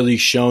has really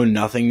shown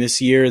nothing this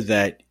year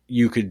that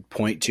you could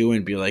point to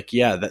and be like,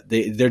 yeah, that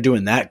they're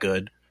doing that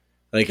good.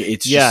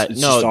 It's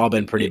just all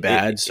been pretty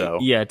bad.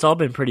 It's all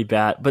been pretty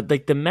bad. But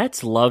the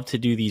Mets love to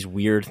do these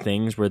weird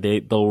things where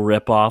they'll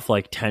rip off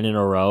 10 in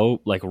a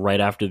row, right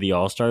after the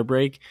All-Star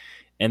break,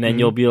 and then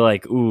you'll be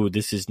like, "Ooh,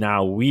 this is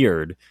now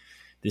weird.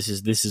 This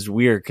is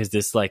weird because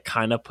this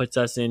kind of puts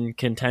us in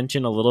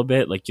contention a little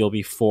bit. You'll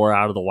be 4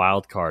 out of the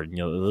wild card, and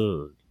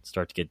you'll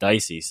start to get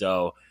dicey."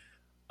 So,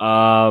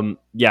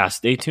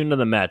 stay tuned to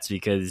the Mets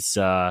because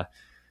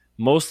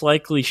most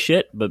likely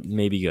shit, but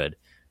maybe good.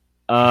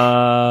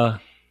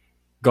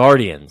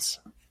 Guardians,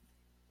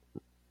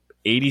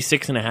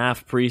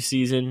 86.5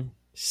 preseason,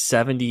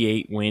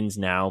 78 wins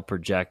now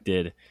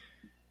projected.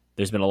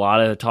 There's been a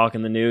lot of talk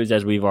in the news,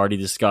 as we've already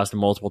discussed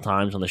multiple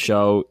times on the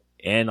show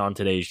and on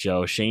today's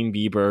show. Shane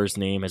Bieber's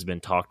name has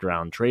been talked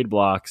around trade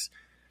blocks.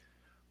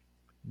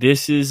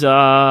 This is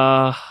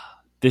a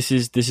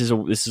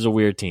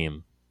weird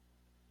team.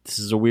 This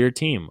is a weird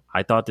team.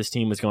 I thought this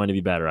team was going to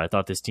be better. I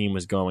thought this team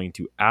was going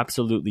to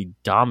absolutely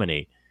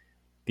dominate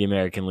the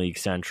American League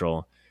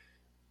Central.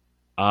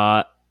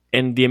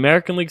 And the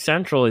American League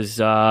Central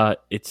is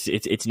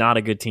it's not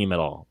a good team at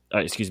all.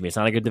 It's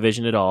not a good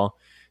division at all.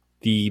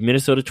 The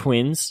Minnesota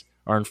Twins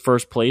are in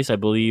first place, I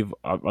believe.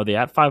 Are they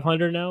at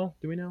 500 now?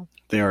 Do we know?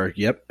 They are.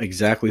 Yep,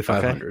 exactly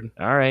 500. Okay.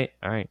 All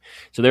right.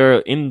 So they're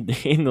in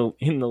the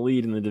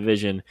lead in the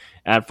division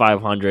at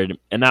 500,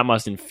 and that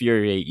must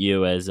infuriate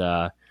you as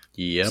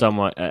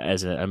somewhat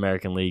as an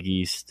American League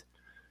East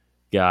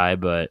guy,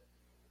 but.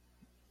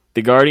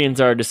 The Guardians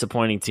are a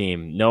disappointing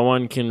team. No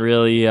one can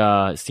really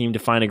seem to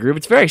find a groove.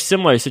 It's a very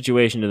similar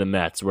situation to the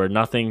Mets, where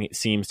nothing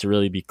seems to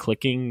really be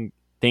clicking.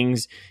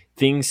 Things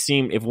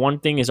seem, if one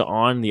thing is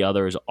on, the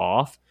other is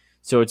off.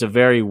 So it's a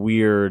very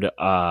weird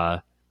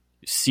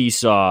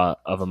seesaw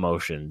of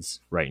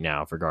emotions right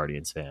now for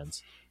Guardians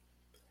fans.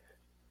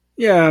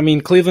 Yeah, I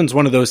mean, Cleveland's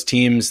one of those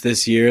teams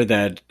this year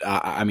that,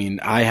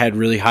 I had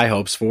really high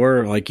hopes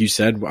for. Like you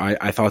said,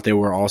 I thought they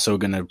were also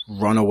going to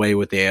run away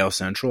with the AL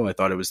Central. I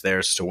thought it was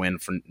theirs to win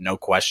for no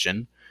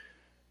question.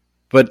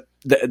 But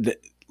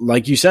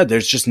like you said,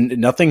 there's just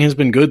nothing has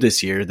been good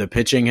this year. The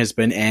pitching has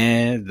been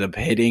the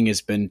hitting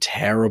has been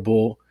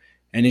terrible.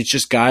 And it's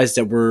just guys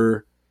that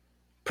were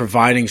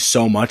providing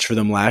so much for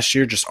them last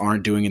year just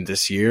aren't doing it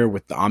this year,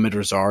 with the Ahmed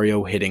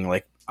Rosario hitting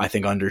like, I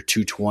think, under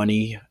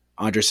 220.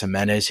 Andres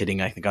Jimenez hitting,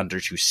 I think,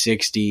 under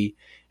 260.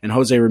 And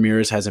Jose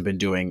Ramirez hasn't been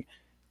doing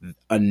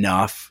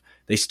enough.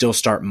 They still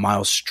start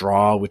Miles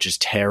Straw, which is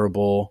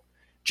terrible.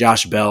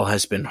 Josh Bell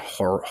has been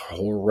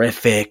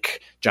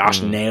horrific.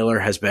 Josh Naylor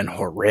has been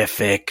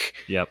horrific.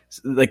 Yep.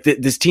 Like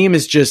this team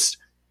is just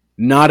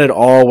not at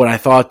all what I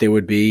thought they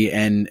would be.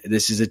 And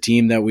this is a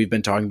team that we've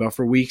been talking about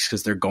for weeks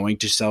because they're going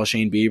to sell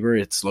Shane Bieber.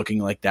 It's looking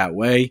like that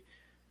way.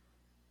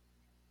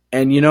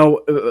 And,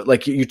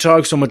 like you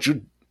talk so much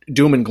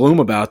doom and gloom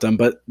about them,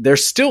 but they're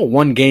still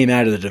one game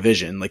out of the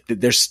division. Like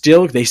they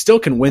still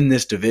can win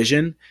this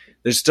division.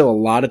 There's still a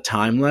lot of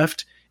time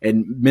left,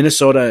 and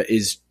Minnesota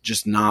is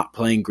just not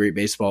playing great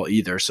baseball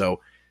either. So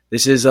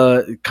this is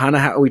kind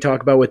of how we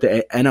talk about with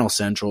the NL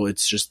Central.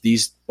 It's just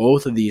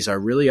both of these are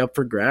really up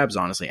for grabs.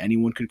 Honestly,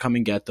 anyone could come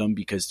and get them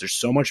because there's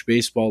so much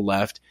baseball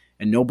left,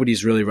 and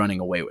nobody's really running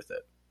away with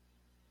it.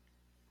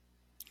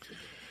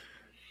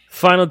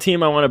 Final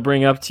team I want to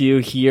bring up to you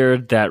here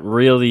that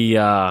really,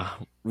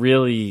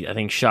 I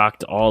think,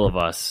 shocked all of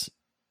us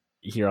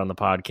here on the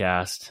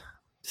podcast.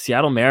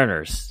 Seattle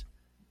Mariners,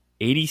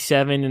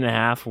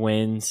 87.5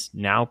 wins,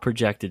 now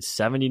projected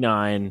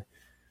 79.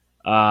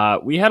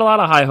 We had a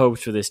lot of high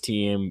hopes for this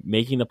team,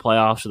 making the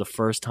playoffs for the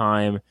first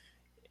time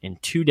in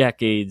 2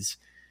 decades,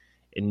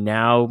 and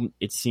now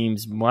it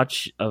seems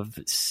much of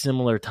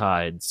similar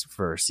tides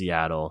for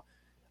Seattle.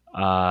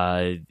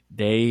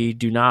 They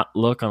do not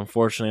look,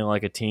 unfortunately,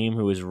 like a team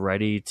who is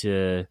ready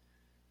to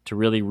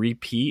really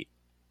repeat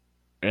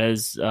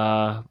as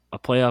a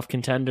playoff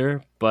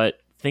contender, but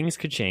things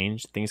could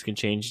change. Things can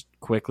change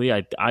quickly.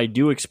 I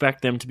do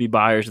expect them to be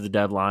buyers of the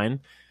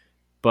deadline,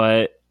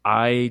 but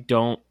I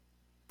don't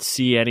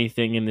see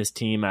anything in this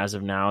team as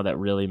of now that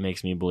really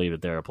makes me believe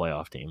that they're a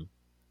playoff team.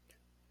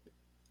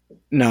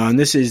 No, and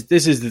this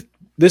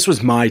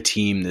was my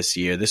team this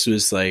year. This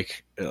was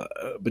like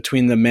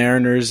between the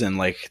Mariners and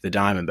like the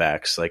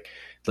Diamondbacks. Like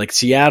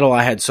Seattle,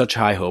 I had such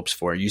high hopes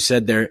for. You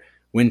said their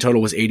win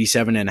total was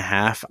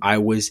 87.5. I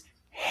was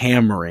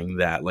hammering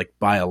that like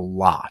by a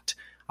lot.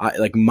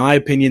 Like my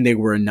opinion, they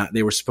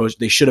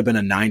should have been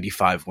a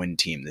 95 win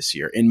team this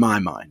year in my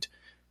mind,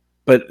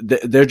 but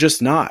they're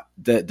just not.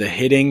 The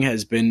hitting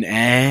has been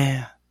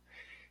and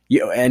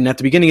at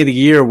the beginning of the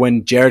year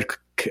when Jared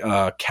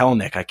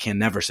Kelnick, I can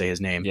never say his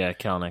name. Yeah,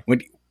 Kelnick.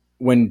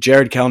 When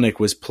Jared Kelnick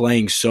was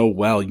playing so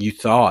well, you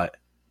thought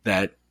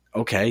that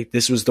okay,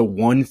 this was the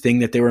one thing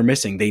that they were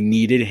missing. They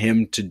needed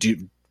him to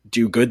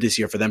do good this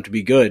year for them to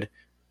be good.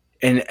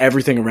 And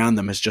everything around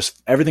him has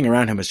just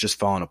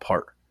fallen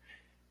apart.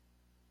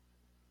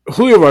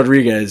 Julio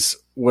Rodriguez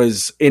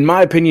was, in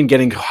my opinion,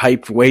 getting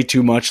hyped way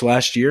too much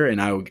last year,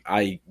 and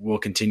I will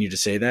continue to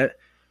say that.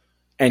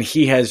 And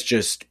he has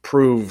just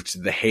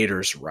proved the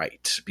haters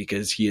right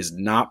because he has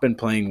not been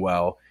playing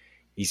well.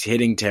 He's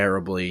hitting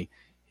terribly.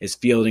 His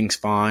fielding's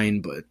fine,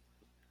 but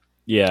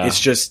yeah, it's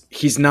just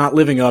he's not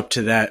living up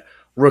to that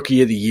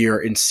rookie of the year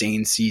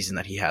insane season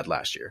that he had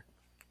last year.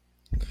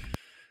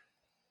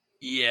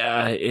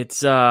 Yeah,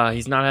 it's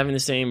he's not having the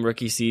same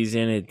rookie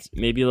season. It's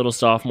maybe a little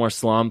sophomore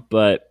slump,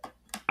 but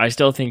I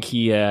still think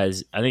he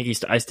has.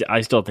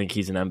 I still think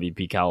he's an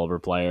MVP caliber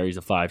player. He's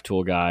a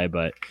 5-tool guy,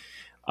 but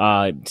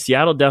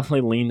Seattle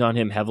definitely leaned on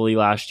him heavily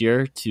last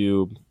year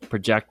to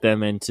project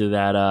them into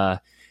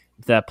that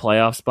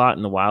playoff spot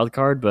in the wild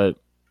card. But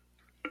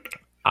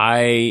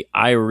I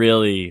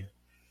really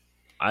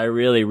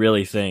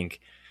think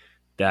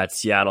that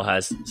Seattle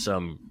has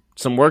some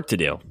work to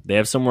do. They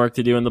have some work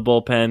to do in the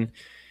bullpen.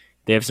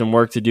 They have some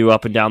work to do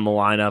up and down the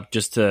lineup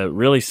just to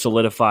really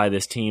solidify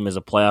this team as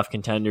a playoff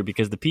contender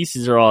because the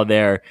pieces are all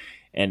there.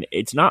 And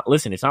it's not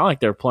like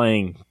they're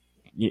playing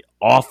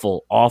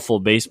awful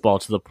baseball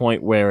to the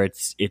point where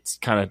it's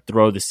kind of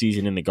throw the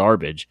season in the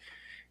garbage.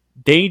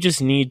 They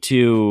just need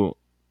to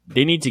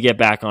get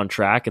back on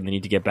track, and they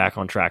need to get back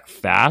on track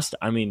fast.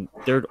 I mean,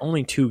 they're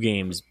only 2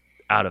 games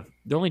behind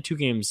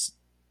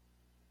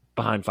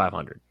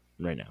 500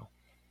 right now.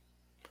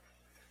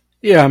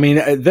 Yeah, I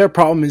mean, their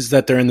problem is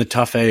that they're in the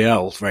tough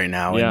AL right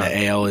now, Yeah. and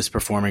the AL is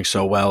performing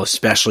so well,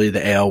 especially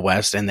the AL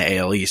West and the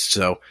AL East.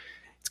 So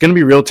it's going to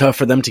be real tough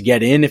for them to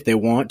get in if they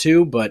want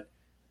to, but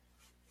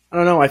I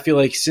don't know. I feel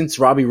like since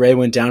Robbie Ray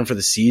went down for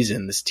the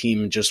season, this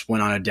team just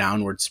went on a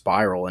downward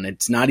spiral, and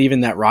it's not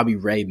even that Robbie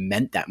Ray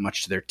meant that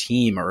much to their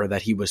team or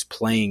that he was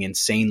playing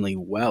insanely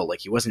well.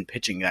 Like, he wasn't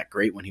pitching that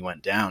great when he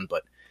went down,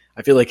 but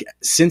I feel like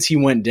since he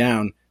went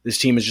down, this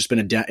team has just been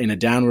in a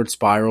downward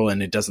spiral,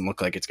 and it doesn't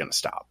look like it's going to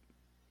stop.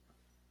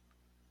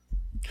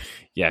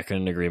 Yeah, I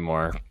couldn't agree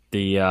more.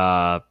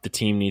 The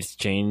team needs to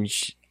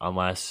change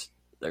unless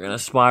they're gonna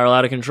spiral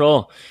out of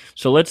control.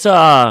 So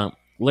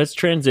let's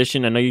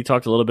transition. I know you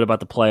talked a little bit about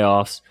the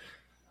playoffs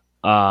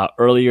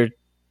earlier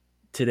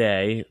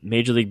today.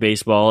 Major League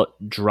Baseball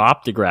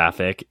dropped the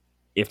graphic.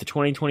 If the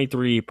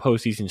 2023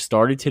 postseason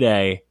started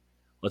today,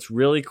 let's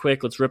rip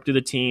through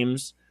the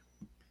teams.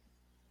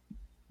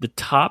 The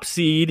top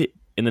seed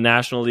in the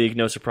National League,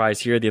 no surprise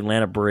here, the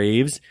Atlanta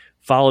Braves,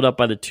 followed up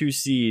by the 2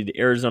 seed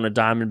Arizona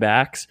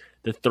Diamondbacks.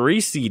 The 3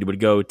 seed would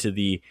go to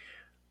the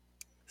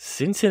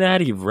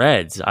Cincinnati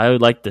Reds. I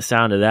would like the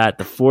sound of that.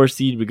 The 4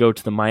 seed would go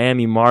to the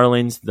Miami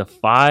Marlins. The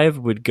 5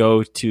 would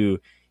go to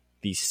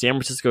the San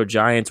Francisco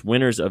Giants,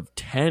 winners of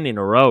 10 in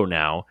a row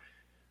now.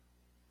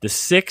 The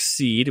 6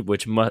 seed,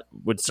 which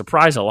would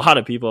surprise a lot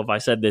of people if I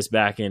said this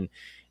back in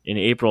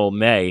April,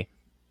 May,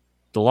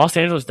 the Los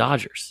Angeles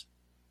Dodgers.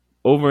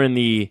 Over in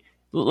the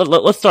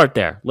let's start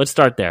there. Let's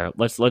start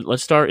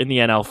in the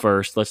NL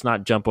first. Let's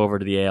not jump over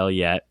to the AL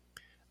yet.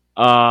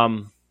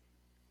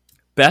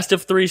 Best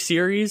of 3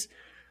 series.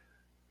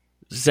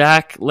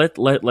 Zach,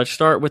 let's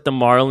start with the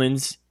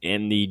Marlins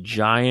and the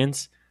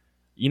Giants.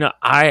 You know,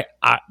 I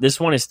this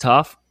one is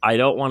tough. I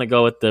don't want to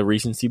go with the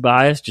recency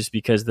bias just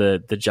because the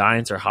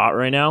Giants are hot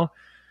right now.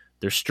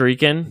 They're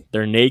streaking,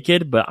 they're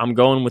naked, but I'm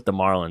going with the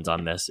Marlins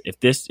on this. If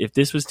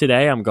this was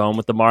today, I'm going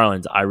with the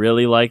Marlins. I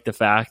really like the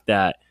fact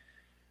that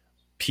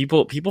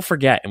people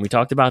forget, and we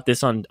talked about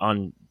this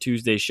on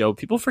Tuesday's show.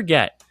 People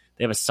forget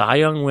they have a Cy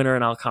Young winner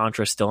in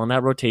Alcantara still in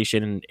that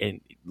rotation.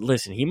 And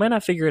listen, he might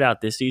not figure it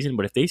out this season,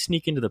 but if they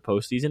sneak into the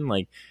postseason,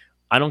 like,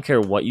 I don't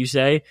care what you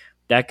say,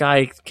 that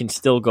guy can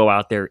still go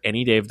out there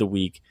any day of the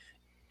week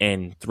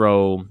and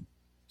throw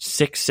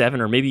 6,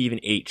 7, or maybe even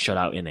 8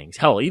 shutout innings.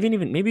 Hell,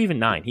 maybe even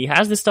 9. He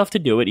has the stuff to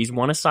do it. He's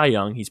won a Cy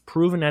Young. He's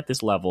proven at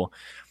this level.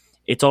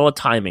 It's all a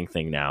timing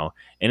thing now.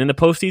 And in the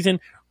postseason,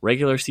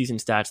 regular season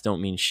stats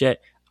don't mean shit.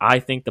 I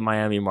think the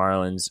Miami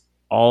Marlins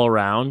all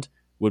around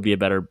would be a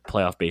better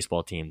playoff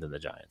baseball team than the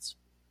Giants.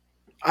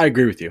 I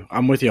agree with you.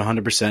 I'm with you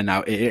 100%.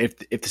 Now, if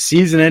the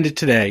season ended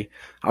today,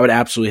 I would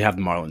absolutely have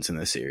the Marlins in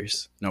this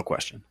series. No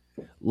question.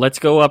 Let's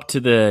go up to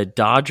the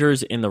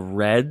Dodgers and the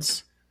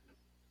Reds.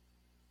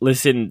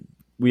 Listen,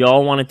 we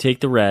all want to take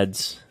the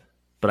Reds,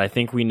 but I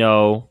think we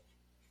know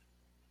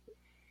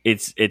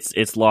it's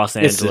Los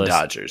Angeles. It's the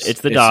Dodgers.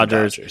 It's the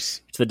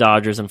Dodgers. It's the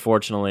Dodgers,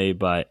 unfortunately,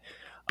 but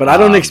I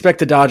don't expect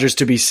the Dodgers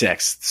to be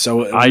 6th, so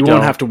we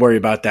won't have to worry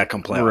about that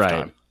come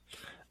playoff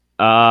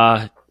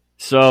time.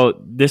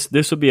 So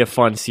this would be a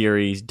fun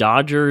series.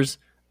 Dodgers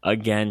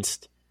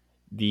against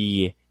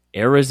the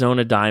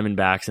Arizona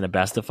Diamondbacks in a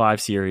best-of-5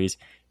 series.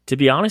 To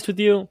be honest with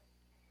you,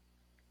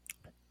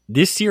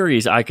 this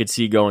series I could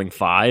see going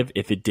 5.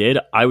 If it did,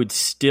 I would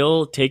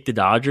still take the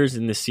Dodgers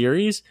in this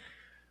series.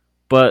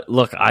 But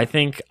look, I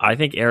think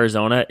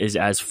Arizona is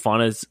as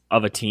fun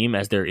of a team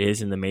as there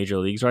is in the major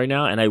leagues right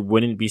now, and I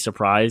wouldn't be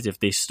surprised if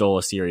they stole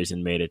a series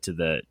and made it to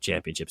the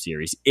championship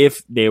series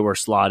if they were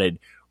slotted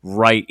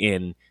right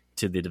in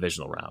to the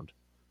divisional round.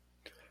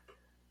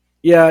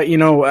 Yeah,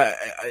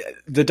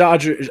 the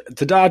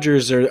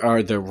Dodgers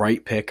are the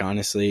right pick,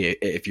 honestly,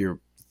 if you're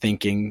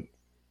thinking.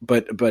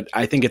 But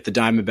I think if the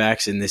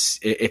Diamondbacks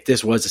if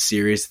this was a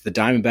series, the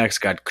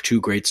Diamondbacks got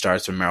 2 great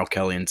starts from Merrill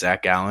Kelly and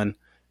Zach Gallen.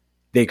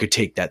 They could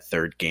take that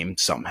 3rd game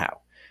somehow.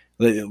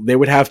 They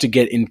would have to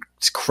get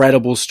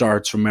incredible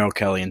starts from Merrill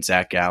Kelly and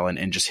Zach Gallen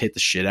and just hit the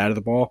shit out of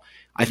the ball.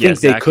 I think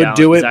they could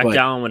do it. Zach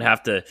Gallen would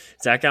have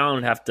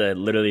to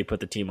literally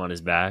put the team on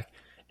his back,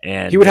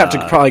 and he would have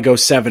to probably go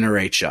 7 or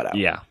 8 shutout.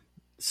 Yeah.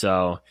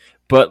 So,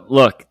 but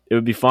look, it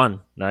would be fun,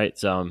 right?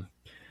 So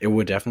it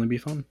would definitely be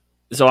fun.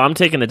 So I'm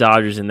taking the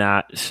Dodgers in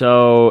that.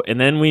 So, and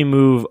then we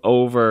move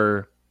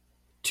over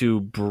to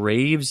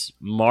Braves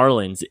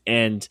Marlins.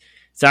 And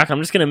Zach, I'm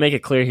just going to make it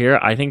clear here.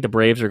 I think the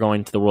Braves are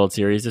going to the World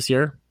Series this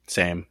year.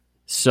 Same.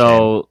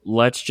 So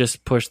let's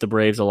just push the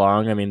Braves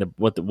along. I mean,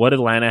 what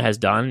Atlanta has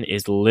done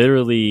is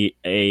literally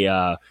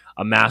a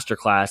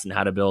masterclass in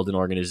how to build an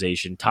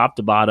organization, top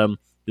to bottom.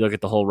 You look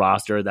at the whole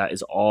roster; that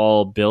is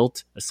all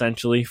built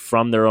essentially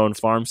from their own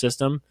farm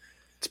system.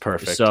 It's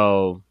perfect.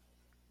 So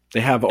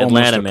they have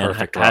Atlanta, almost a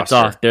perfect hats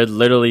roster. off. They're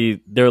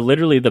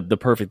literally the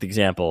perfect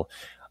example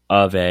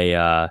of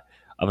a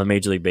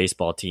Major League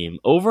Baseball team.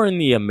 Over in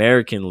the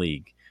American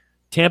League,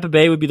 Tampa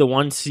Bay would be the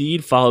 1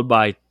 seed, followed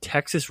by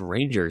Texas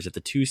Rangers at the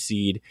 2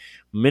 seed,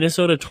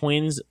 Minnesota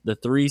Twins the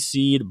 3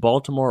 seed,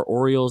 Baltimore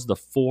Orioles the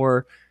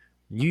 4,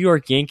 New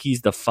York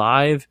Yankees the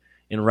 5,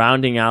 and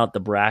rounding out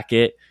the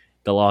bracket,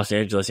 the Los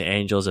Angeles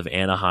Angels of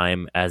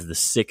Anaheim as the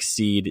 6th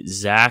seed.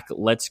 Zach,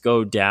 let's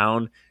go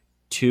down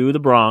to the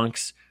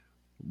Bronx,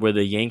 where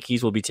the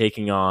Yankees will be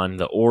taking on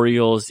the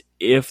Orioles.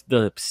 If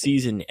the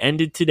season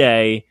ended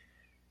today,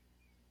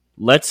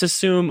 let's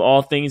assume,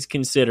 all things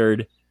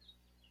considered,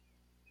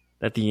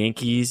 that the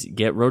Yankees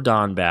get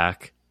Rodon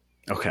back.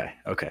 Okay.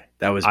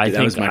 That was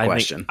my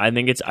question. I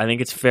think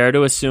it's fair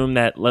to assume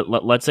that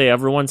let's say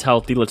everyone's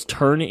healthy. Let's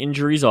turn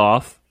injuries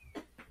off.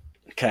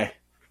 Okay.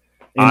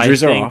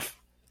 Injuries are off.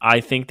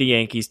 I think the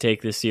Yankees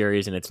take this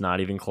series, and it's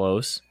not even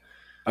close.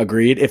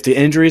 Agreed. If the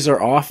injuries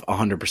are off,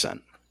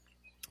 100%.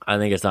 I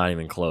think it's not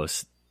even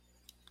close.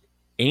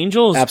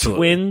 Angels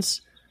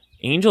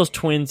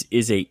Twins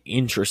is a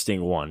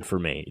interesting one for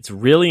me. It's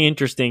really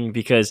interesting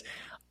because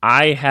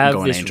I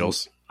have this.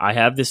 Angels. I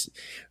have this.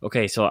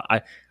 Okay, so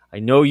I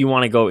know you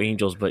want to go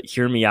Angels, but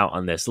hear me out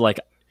on this. Like,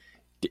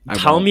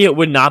 tell me it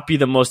would not be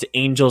the most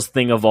Angels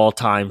thing of all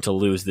time to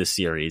lose this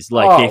series.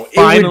 Like, they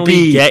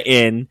finally get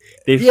in.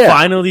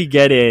 Finally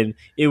get in.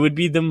 It would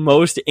be the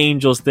most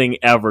Angels thing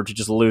ever to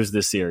just lose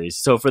this series.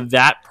 So for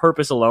that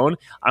purpose alone,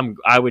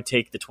 I would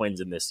take the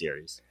Twins in this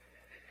series.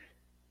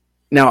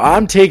 Now,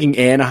 I'm taking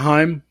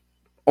Anaheim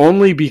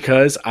only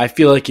because I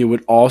feel like it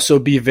would also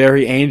be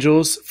very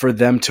Angels for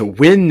them to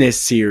win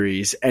this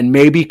series and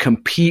maybe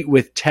compete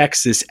with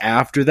Texas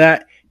after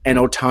that, and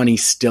Ohtani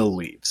still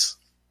leaves.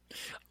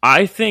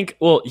 I think,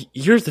 well,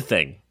 here's the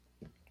thing.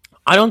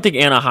 I don't think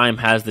Anaheim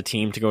has the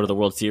team to go to the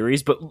World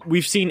Series, but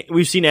we've seen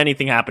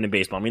anything happen in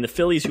baseball. I mean, the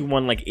Phillies, who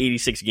won like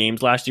 86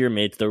 games last year,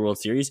 made it to the World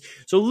Series.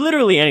 So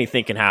literally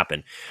anything can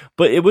happen.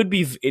 But it would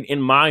be,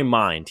 in my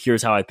mind,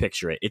 here's how I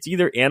picture it. It's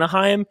either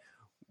Anaheim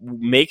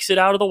makes it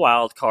out of the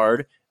wild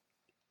card,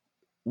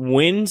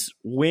 wins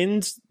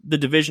the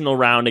divisional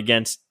round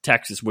against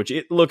Texas, which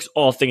it looks,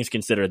 all things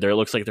considered, it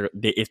looks like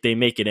if they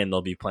make it in,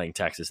 they'll be playing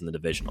Texas in the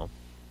divisional.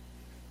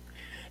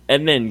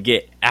 And then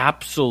get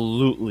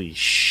absolutely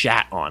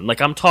shat on.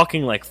 Like, I'm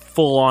talking like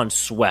full on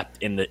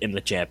swept in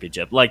the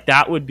championship. Like,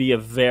 that would be a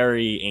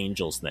very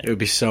Angels thing. It would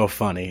be so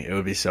funny.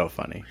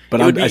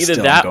 But it would be either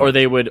that or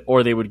they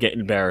would get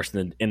embarrassed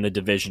in the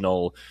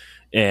divisional,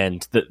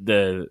 and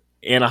the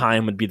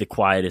Anaheim would be the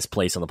quietest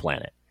place on the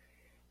planet.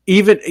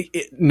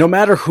 No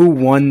matter who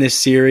won this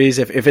series,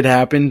 if it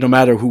happened, no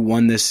matter who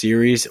won this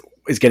series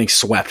is getting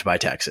swept by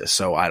Texas.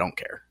 So I don't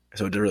care.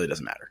 So it really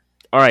doesn't matter.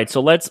 All right,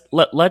 so let's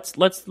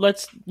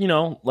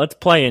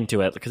play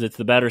into it because it's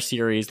the better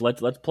series.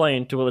 Let's play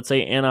into it. Let's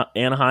say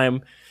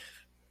Anaheim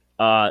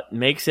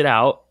makes it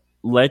out.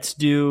 Let's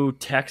do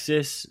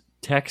Texas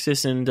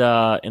and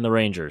the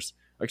Rangers.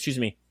 Or, excuse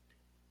me,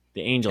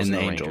 the Angels and the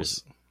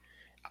Rangers.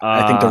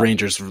 I think the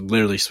Rangers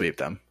literally sweep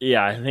them.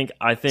 Yeah,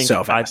 I think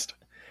so fast.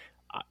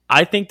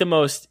 I think the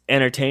most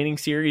entertaining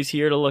series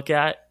here to look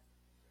at,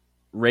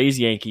 Rays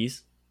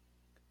Yankees.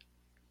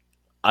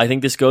 I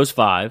think this goes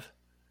 5.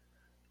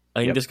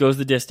 I think this goes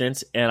the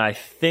distance, and I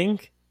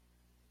think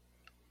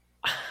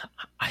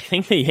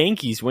the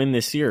Yankees win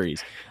this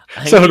series.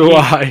 So do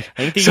I.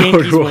 I think the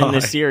Yankees win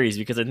this series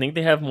because I think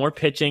they have more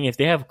pitching. If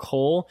they have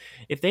Cole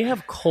and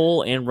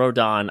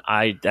Rodon,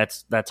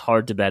 that's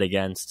hard to bet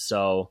against.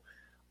 So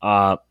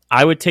I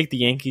would take the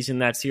Yankees in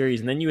that series,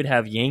 and then you would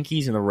have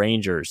Yankees and the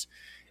Rangers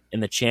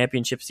in the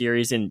championship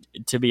series. And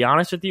to be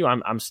honest with you,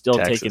 I'm still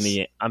taking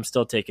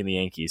the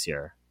Yankees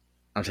here.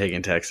 I'm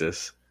taking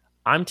Texas.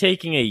 I'm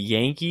taking a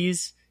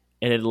Yankees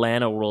and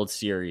Atlanta World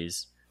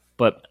Series.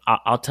 But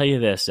I'll tell you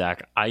this,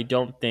 Zach. I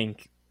don't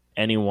think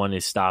anyone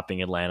is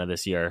stopping Atlanta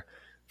this year.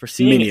 For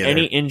seeing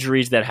any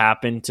injuries that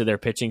happen to their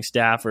pitching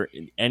staff or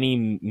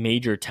any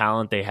major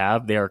talent they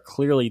have, they are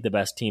clearly the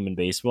best team in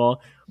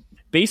baseball.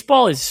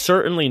 Baseball is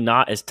certainly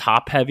not as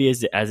top-heavy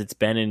as it's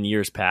been in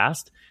years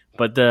past,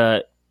 but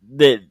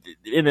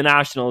in the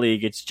National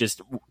League, it's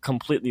just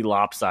completely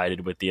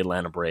lopsided with the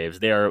Atlanta Braves.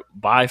 They are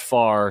by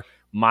far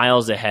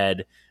miles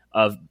ahead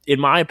of, in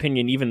my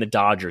opinion, even the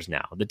Dodgers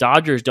now. The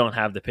Dodgers don't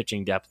have the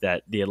pitching depth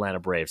that the Atlanta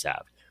Braves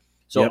have.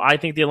 So I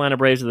think the Atlanta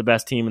Braves are the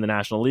best team in the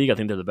National League. I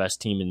think they're the best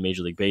team in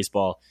Major League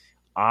Baseball.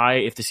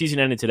 If the season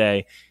ended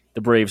today, the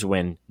Braves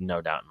win,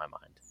 no doubt in my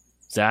mind.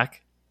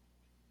 Zach?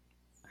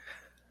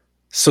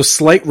 So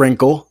slight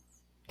wrinkle.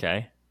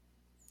 Okay.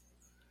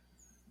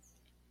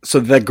 So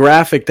the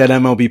graphic that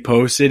MLB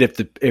posted, if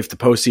the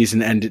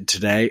postseason ended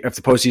today, if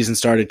the postseason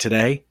started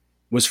today,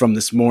 was from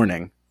this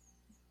morning.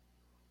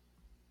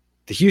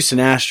 The Houston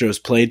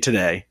Astros played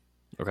today.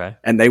 Okay.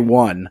 And they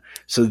won.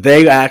 So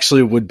they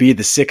actually would be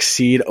the 6th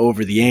seed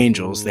over the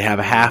Angels. Ooh. They have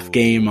a half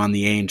game on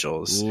the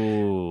Angels.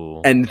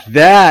 Ooh. And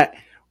that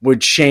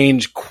would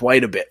change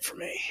quite a bit for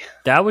me.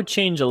 That would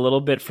change a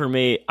little bit for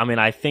me. I mean,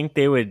 I think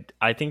they would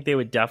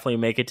definitely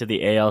make it to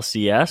the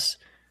ALCS.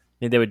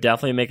 They would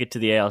definitely make it to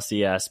the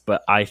ALCS,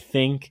 but I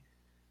think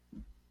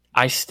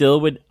the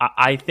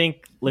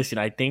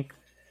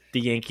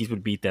Yankees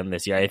would beat them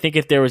this year. I think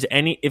if there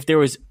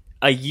was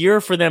a year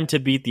for them to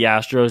beat the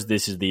Astros,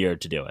 this is the year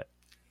to do it.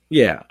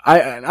 Yeah,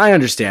 I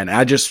understand.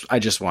 I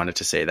just wanted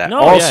to say that. No,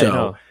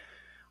 also,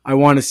 I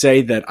want to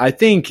say that I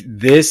think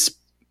this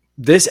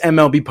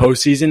MLB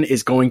postseason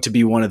is going to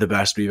be one of the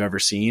best we've ever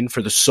seen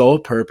for the sole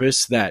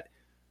purpose that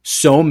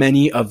so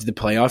many of the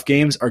playoff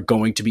games are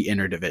going to be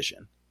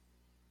interdivision.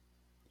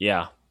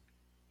 Yeah.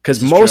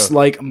 Because most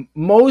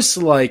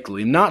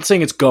likely, I'm not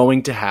saying it's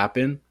going to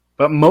happen,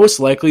 but most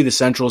likely the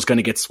Central is going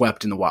to get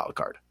swept in the wild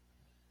card.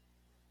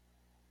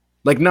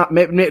 Like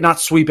not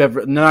sweep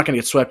every, not going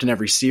to get swept in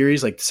every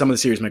series. Like some of the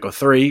series might go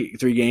three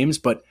games,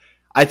 but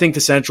I think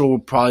the Central will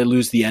probably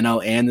lose the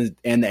NL and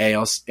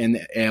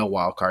the AL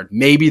wild card.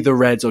 Maybe the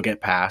Reds will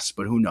get past,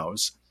 but who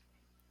knows?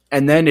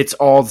 And then it's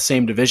all the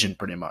same division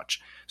pretty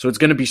much. So it's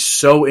going to be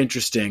so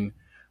interesting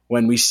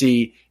when we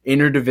see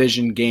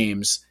interdivision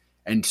games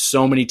and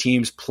so many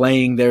teams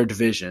playing their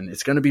division.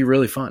 It's going to be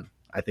really fun.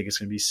 I think it's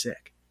going to be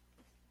sick.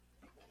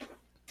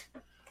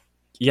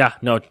 Yeah,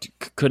 no,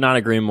 could not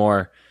agree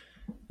more.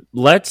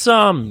 Let's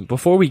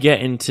before we get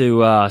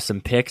into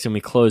some picks and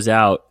we close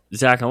out,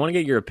 Zach, I want to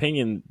get your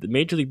opinion. The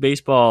Major League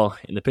Baseball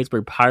and the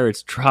Pittsburgh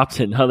Pirates dropped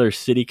another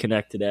City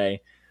Connect today.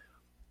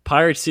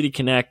 Pirates City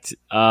Connect.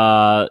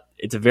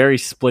 It's a very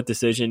split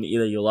decision.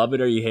 Either you love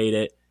it or you hate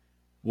it.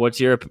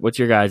 What's your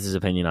guys'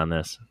 opinion on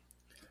this?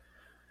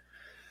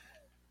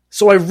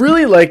 So I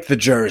really like the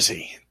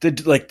jersey,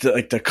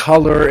 the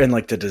color and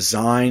like the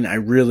design. I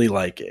really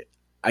like it.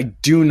 I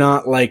do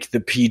not like the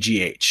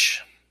PGH.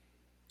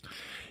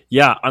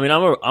 Yeah, I mean,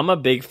 I'm a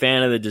big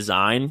fan of the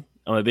design.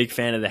 I'm a big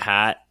fan of the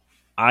hat.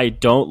 I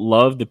don't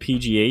love the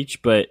PGH,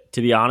 but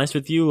to be honest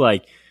with you,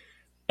 like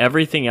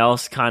everything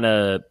else kind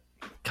of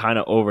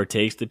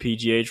overtakes the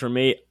PGH for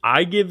me.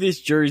 I give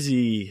this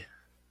jersey.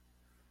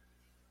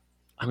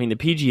 I mean, the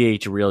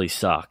PGH really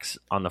sucks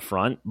on the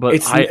front, but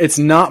it's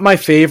not my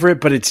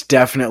favorite, but it's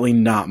definitely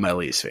not my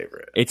least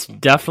favorite. It's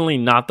definitely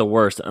not the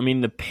worst. I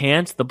mean,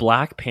 the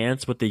black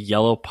pants with the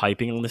yellow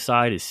piping on the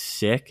side is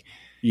sick.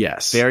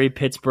 Yes, very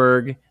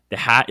Pittsburgh. The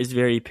hat is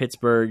very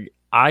Pittsburgh.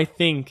 I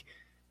think,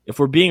 if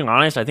we're being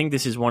honest, I think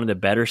this is one of the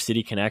better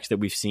City Connects that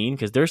we've seen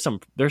because there's some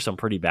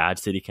pretty bad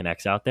City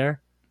Connects out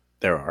there.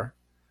 There are.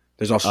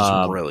 There's also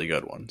some really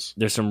good ones.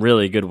 There's some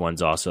really good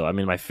ones also. I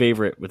mean, my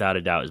favorite, without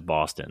a doubt, is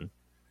Boston.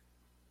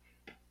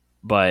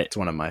 But it's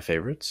one of my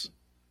favorites.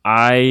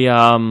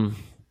 I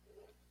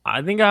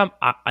think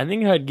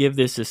I'd give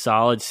this a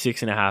solid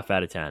 6.5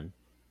 out of 10.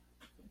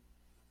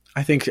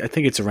 I think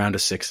it's around a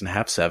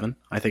 6.5, 7.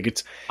 I think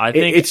the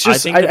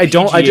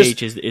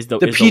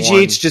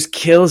PGH just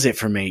kills it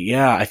for me.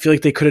 Yeah, I feel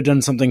like they could have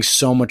done something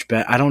so much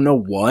better. I don't know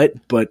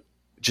what, but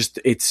just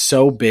it's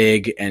so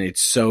big and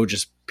it's so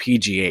just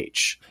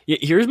PGH. Yeah,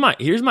 here's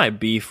my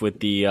beef with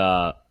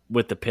the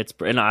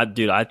Pittsburgh. And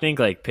I think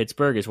like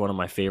Pittsburgh is one of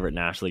my favorite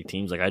National League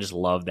teams. Like I just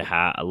love the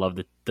hat. I love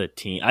the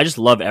team. I just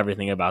love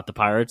everything about the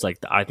Pirates. Like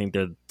I think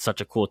they're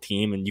such a cool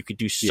team, and you could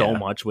do so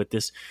much with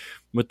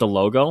the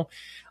logo.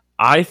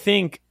 I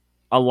think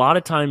a lot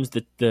of times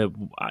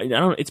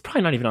it's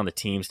probably not even on the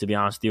teams, to be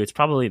honest with you. It's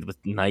probably with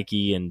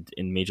Nike and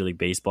in Major League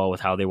Baseball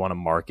with how they want to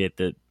market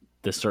the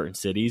certain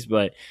cities.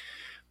 But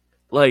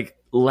like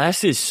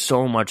less is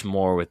so much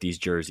more with these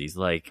jerseys.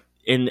 Like,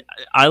 and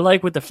I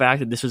like with the fact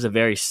that this was a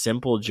very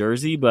simple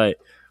jersey, but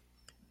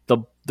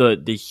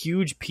the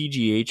huge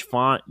PGH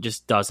font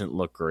just doesn't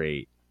look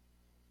great.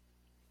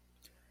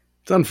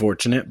 It's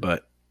unfortunate,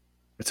 but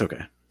it's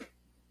okay.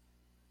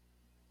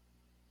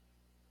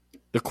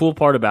 The cool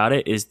part about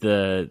it is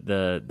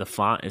the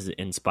font is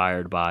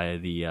inspired by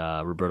the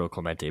Roberto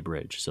Clemente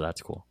Bridge, so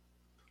that's cool.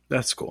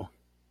 That's cool.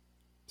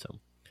 So,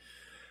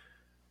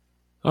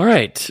 all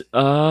right,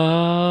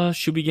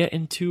 should we get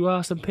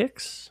into some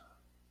picks?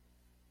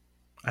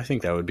 I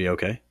think that would be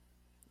okay.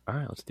 All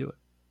right, let's do it.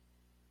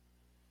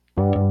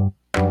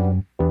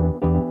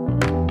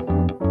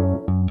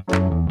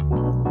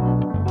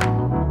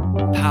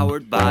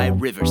 Powered by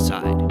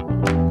Riverside.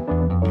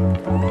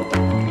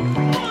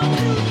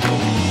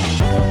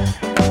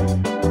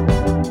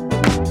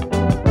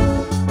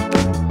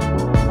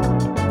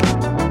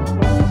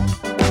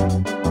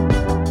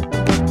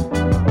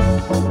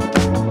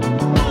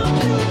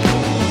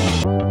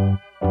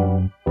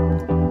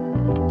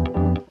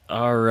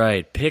 All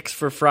right, picks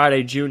for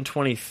Friday, June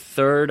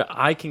 23rd.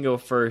 I can go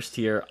first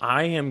here.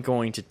 I'm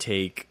going to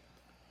take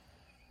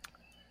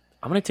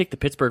the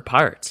Pittsburgh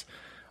Pirates.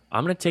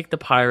 I'm going to take the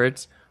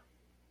Pirates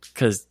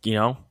because,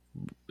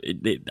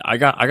 I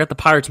got the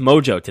Pirates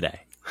mojo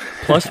today.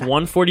 Plus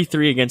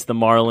 143 against the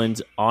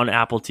Marlins on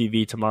Apple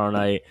TV tomorrow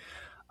night.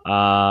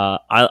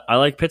 I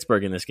like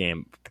Pittsburgh in this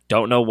game.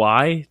 Don't know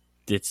why.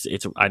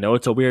 I know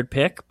it's a weird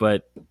pick,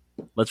 but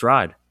let's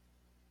ride.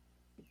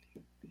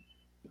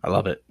 I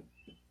love it.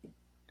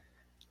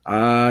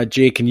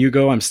 Jay, can you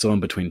go? I'm still in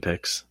between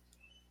picks.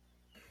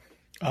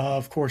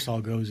 Of course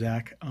I'll go,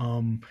 Zach.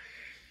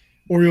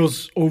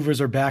 Orioles overs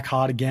are back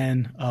hot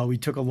again. We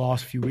took a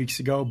loss a few weeks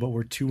ago, but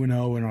we're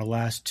 2-0 in our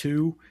last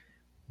 2.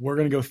 We're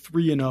going to go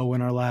 3-0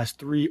 in our last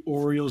 3.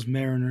 Orioles,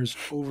 Mariners,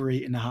 over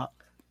 8.5.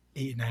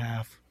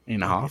 8.5.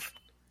 8.5?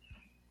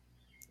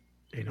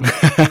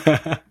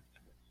 8.5.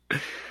 All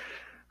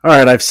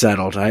right, I've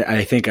settled.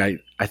 I think I'm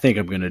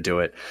going to do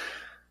it.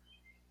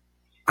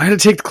 I'm going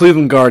to take the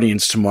Cleveland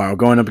Guardians tomorrow,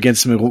 going up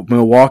against the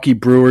Milwaukee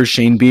Brewers.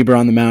 Shane Bieber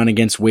on the mound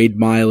against Wade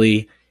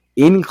Miley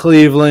in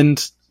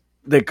Cleveland.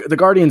 The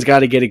Guardians got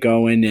to get it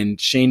going, and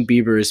Shane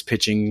Bieber is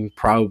pitching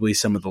probably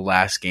some of the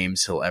last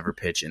games he'll ever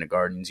pitch in a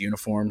Guardians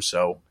uniform.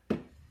 So,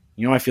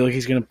 I feel like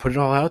he's going to put it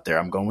all out there.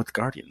 I'm going with the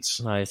Guardians.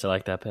 Nice, I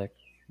like that pick.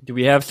 Do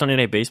we have Sunday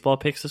Night Baseball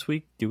picks this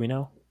week? Do we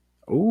know?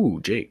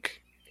 Ooh,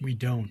 Jake. We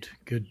don't.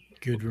 Good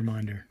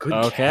reminder. Good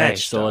okay,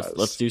 catch, so Daz.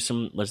 let's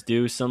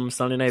do some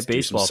Sunday Night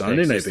Baseball picks.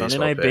 Sunday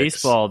Night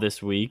Baseball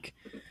this week.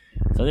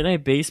 Sunday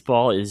Night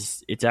Baseball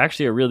it's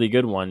actually a really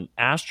good one.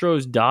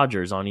 Astros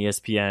Dodgers on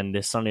ESPN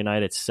this Sunday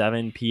night at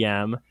 7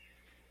 p.m.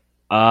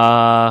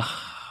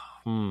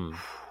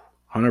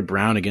 Hunter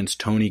Brown against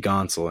Tony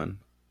Gonsolin.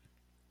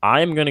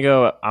 I'm gonna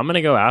go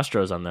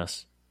Astros on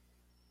this.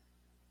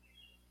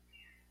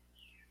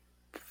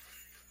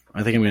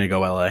 I think I'm gonna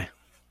go LA.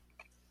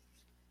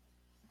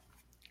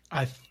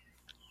 I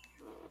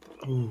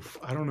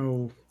don't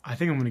know. I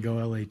think I'm going to go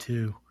LA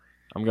too.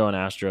 I'm going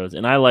Astros,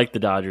 and I like the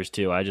Dodgers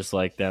too. I just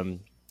like them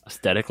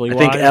aesthetically. I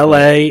think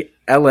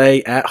LA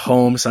at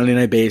home, Sunday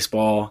Night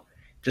Baseball,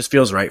 just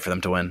feels right for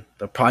them to win.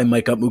 They'll probably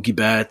mic up Mookie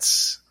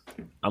Betts.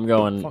 I'm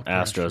going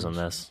Astros on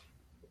this.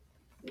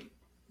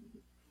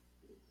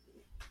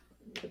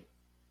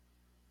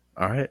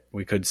 All right,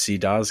 we could see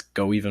Daz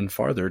go even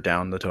farther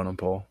down the totem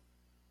pole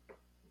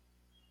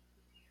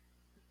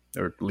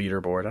or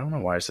leaderboard. I don't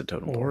know why I said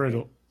totem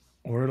pole.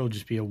 Or it'll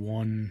just be a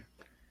one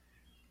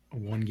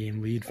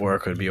game lead. Or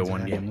it could be a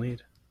 1-game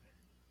lead.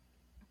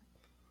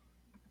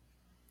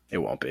 It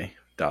won't be.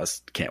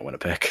 Daz can't win a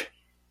pick.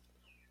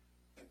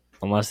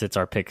 Unless it's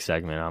our pick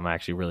segment. I'm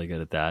actually really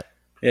good at that.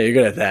 Yeah, you're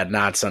good at that.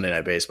 Not Sunday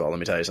Night Baseball. Let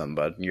me tell you something,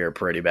 bud. You're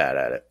pretty bad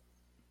at it.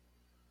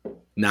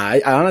 Nah,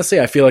 I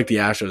honestly feel like the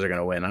Astros are going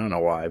to win. I don't know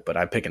why, but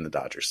I'm picking the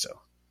Dodgers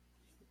still.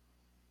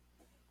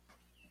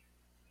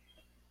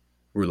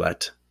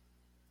 Roulette.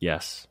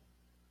 Yes.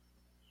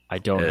 I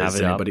don't have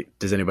it up.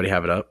 Does anybody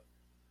have it up?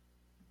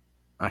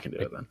 I can do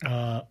it then.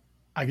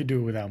 I could do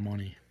it without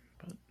money.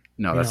 But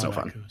no, that's no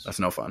fun. That's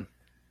no fun.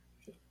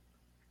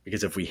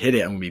 Because if we hit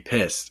it, I'm going to be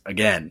pissed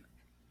again.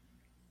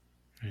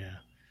 Yeah.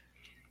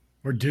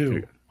 We're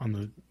due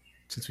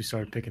since we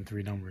started picking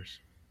 3 numbers.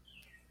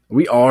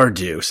 We are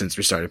due since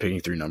we started picking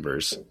 3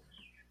 numbers.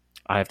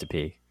 I have to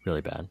pee really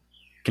bad.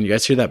 Can you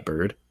guys hear that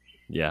bird?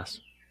 Yes.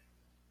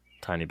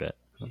 Tiny bit.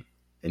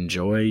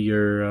 Enjoy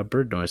your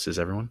bird noises,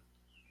 everyone.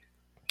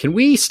 Can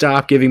we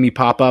stop giving me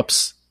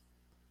pop-ups?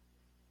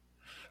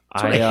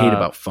 That's what I hate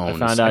about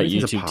phones. I found out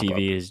YouTube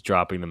TV is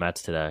dropping the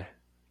Mets today.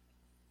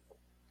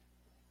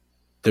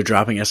 They're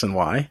dropping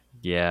SNY?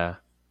 Yeah.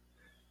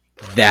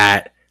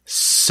 That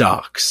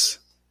sucks.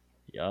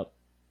 Yep.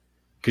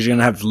 Because you're going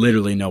to have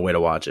literally no way to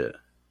watch it.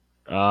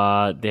 They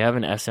have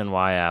an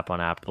SNY app on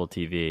Apple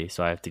TV,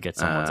 so I have to get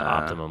someone's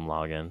Optimum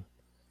login,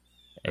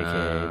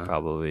 a.k.a.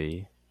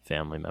 probably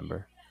family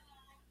member.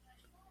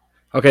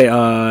 Okay,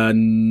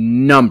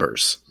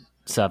 numbers.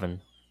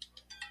 7.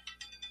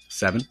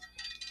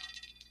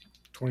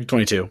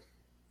 22.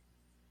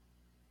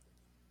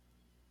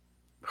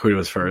 Who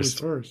was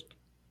first?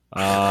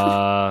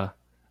 I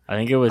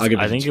think it was. I'll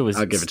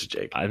give it to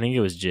Jake. I think it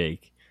was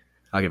Jake.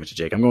 I'll give it to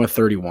Jake. I'm going with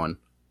 31.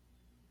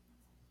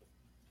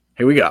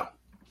 Here we go.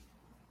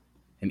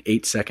 In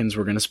 8 seconds,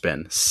 we're going to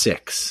spin.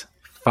 6,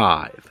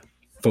 5,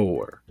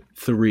 4,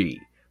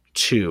 3,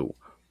 2,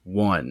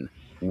 1.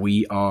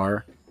 We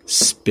are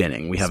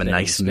spinning. We have a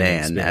nice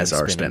man as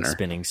our spinner.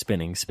 Spinning.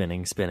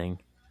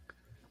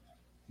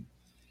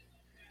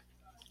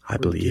 I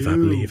believe.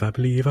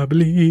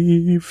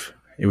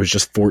 It was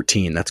just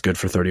 14. That's good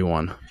for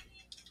 31.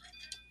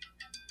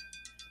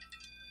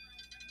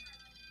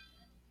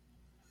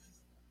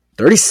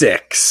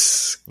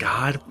 $36.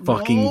 God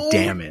fucking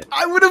damn it.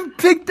 I would have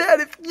picked that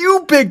if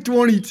you picked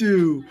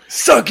 22.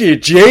 Suck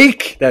it,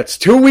 Jake. That's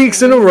 2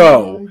 weeks in a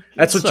row.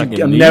 That's what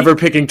I'm never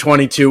picking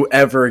 22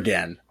 ever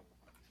again.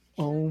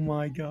 Oh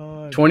my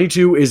God.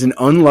 22 is an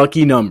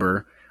unlucky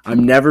number.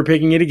 I'm never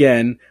picking it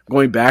again. I'm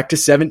going back to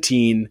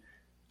 17.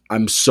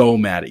 I'm so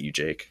mad at you,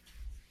 Jake.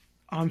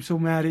 I'm so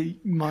mad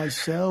at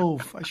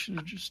myself. I'm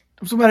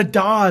so mad at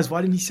Daz.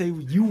 Why didn't he say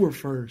you were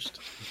first?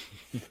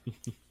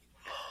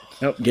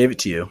 Nope, gave it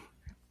to you.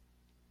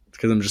 It's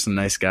because I'm just a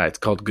nice guy. It's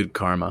called good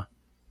karma.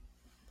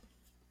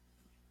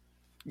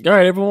 All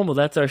right, everyone. Well,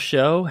 that's our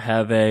show.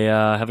 Have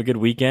a good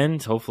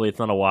weekend. Hopefully, it's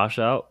not a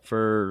washout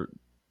for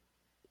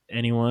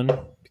anyone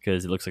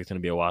because it looks like it's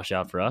going to be a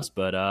washout for us.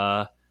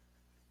 But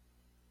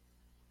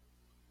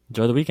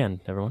enjoy the weekend,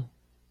 everyone.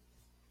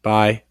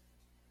 Bye.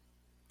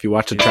 If you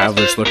watch The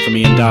Travelers, look for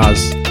me and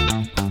Daz.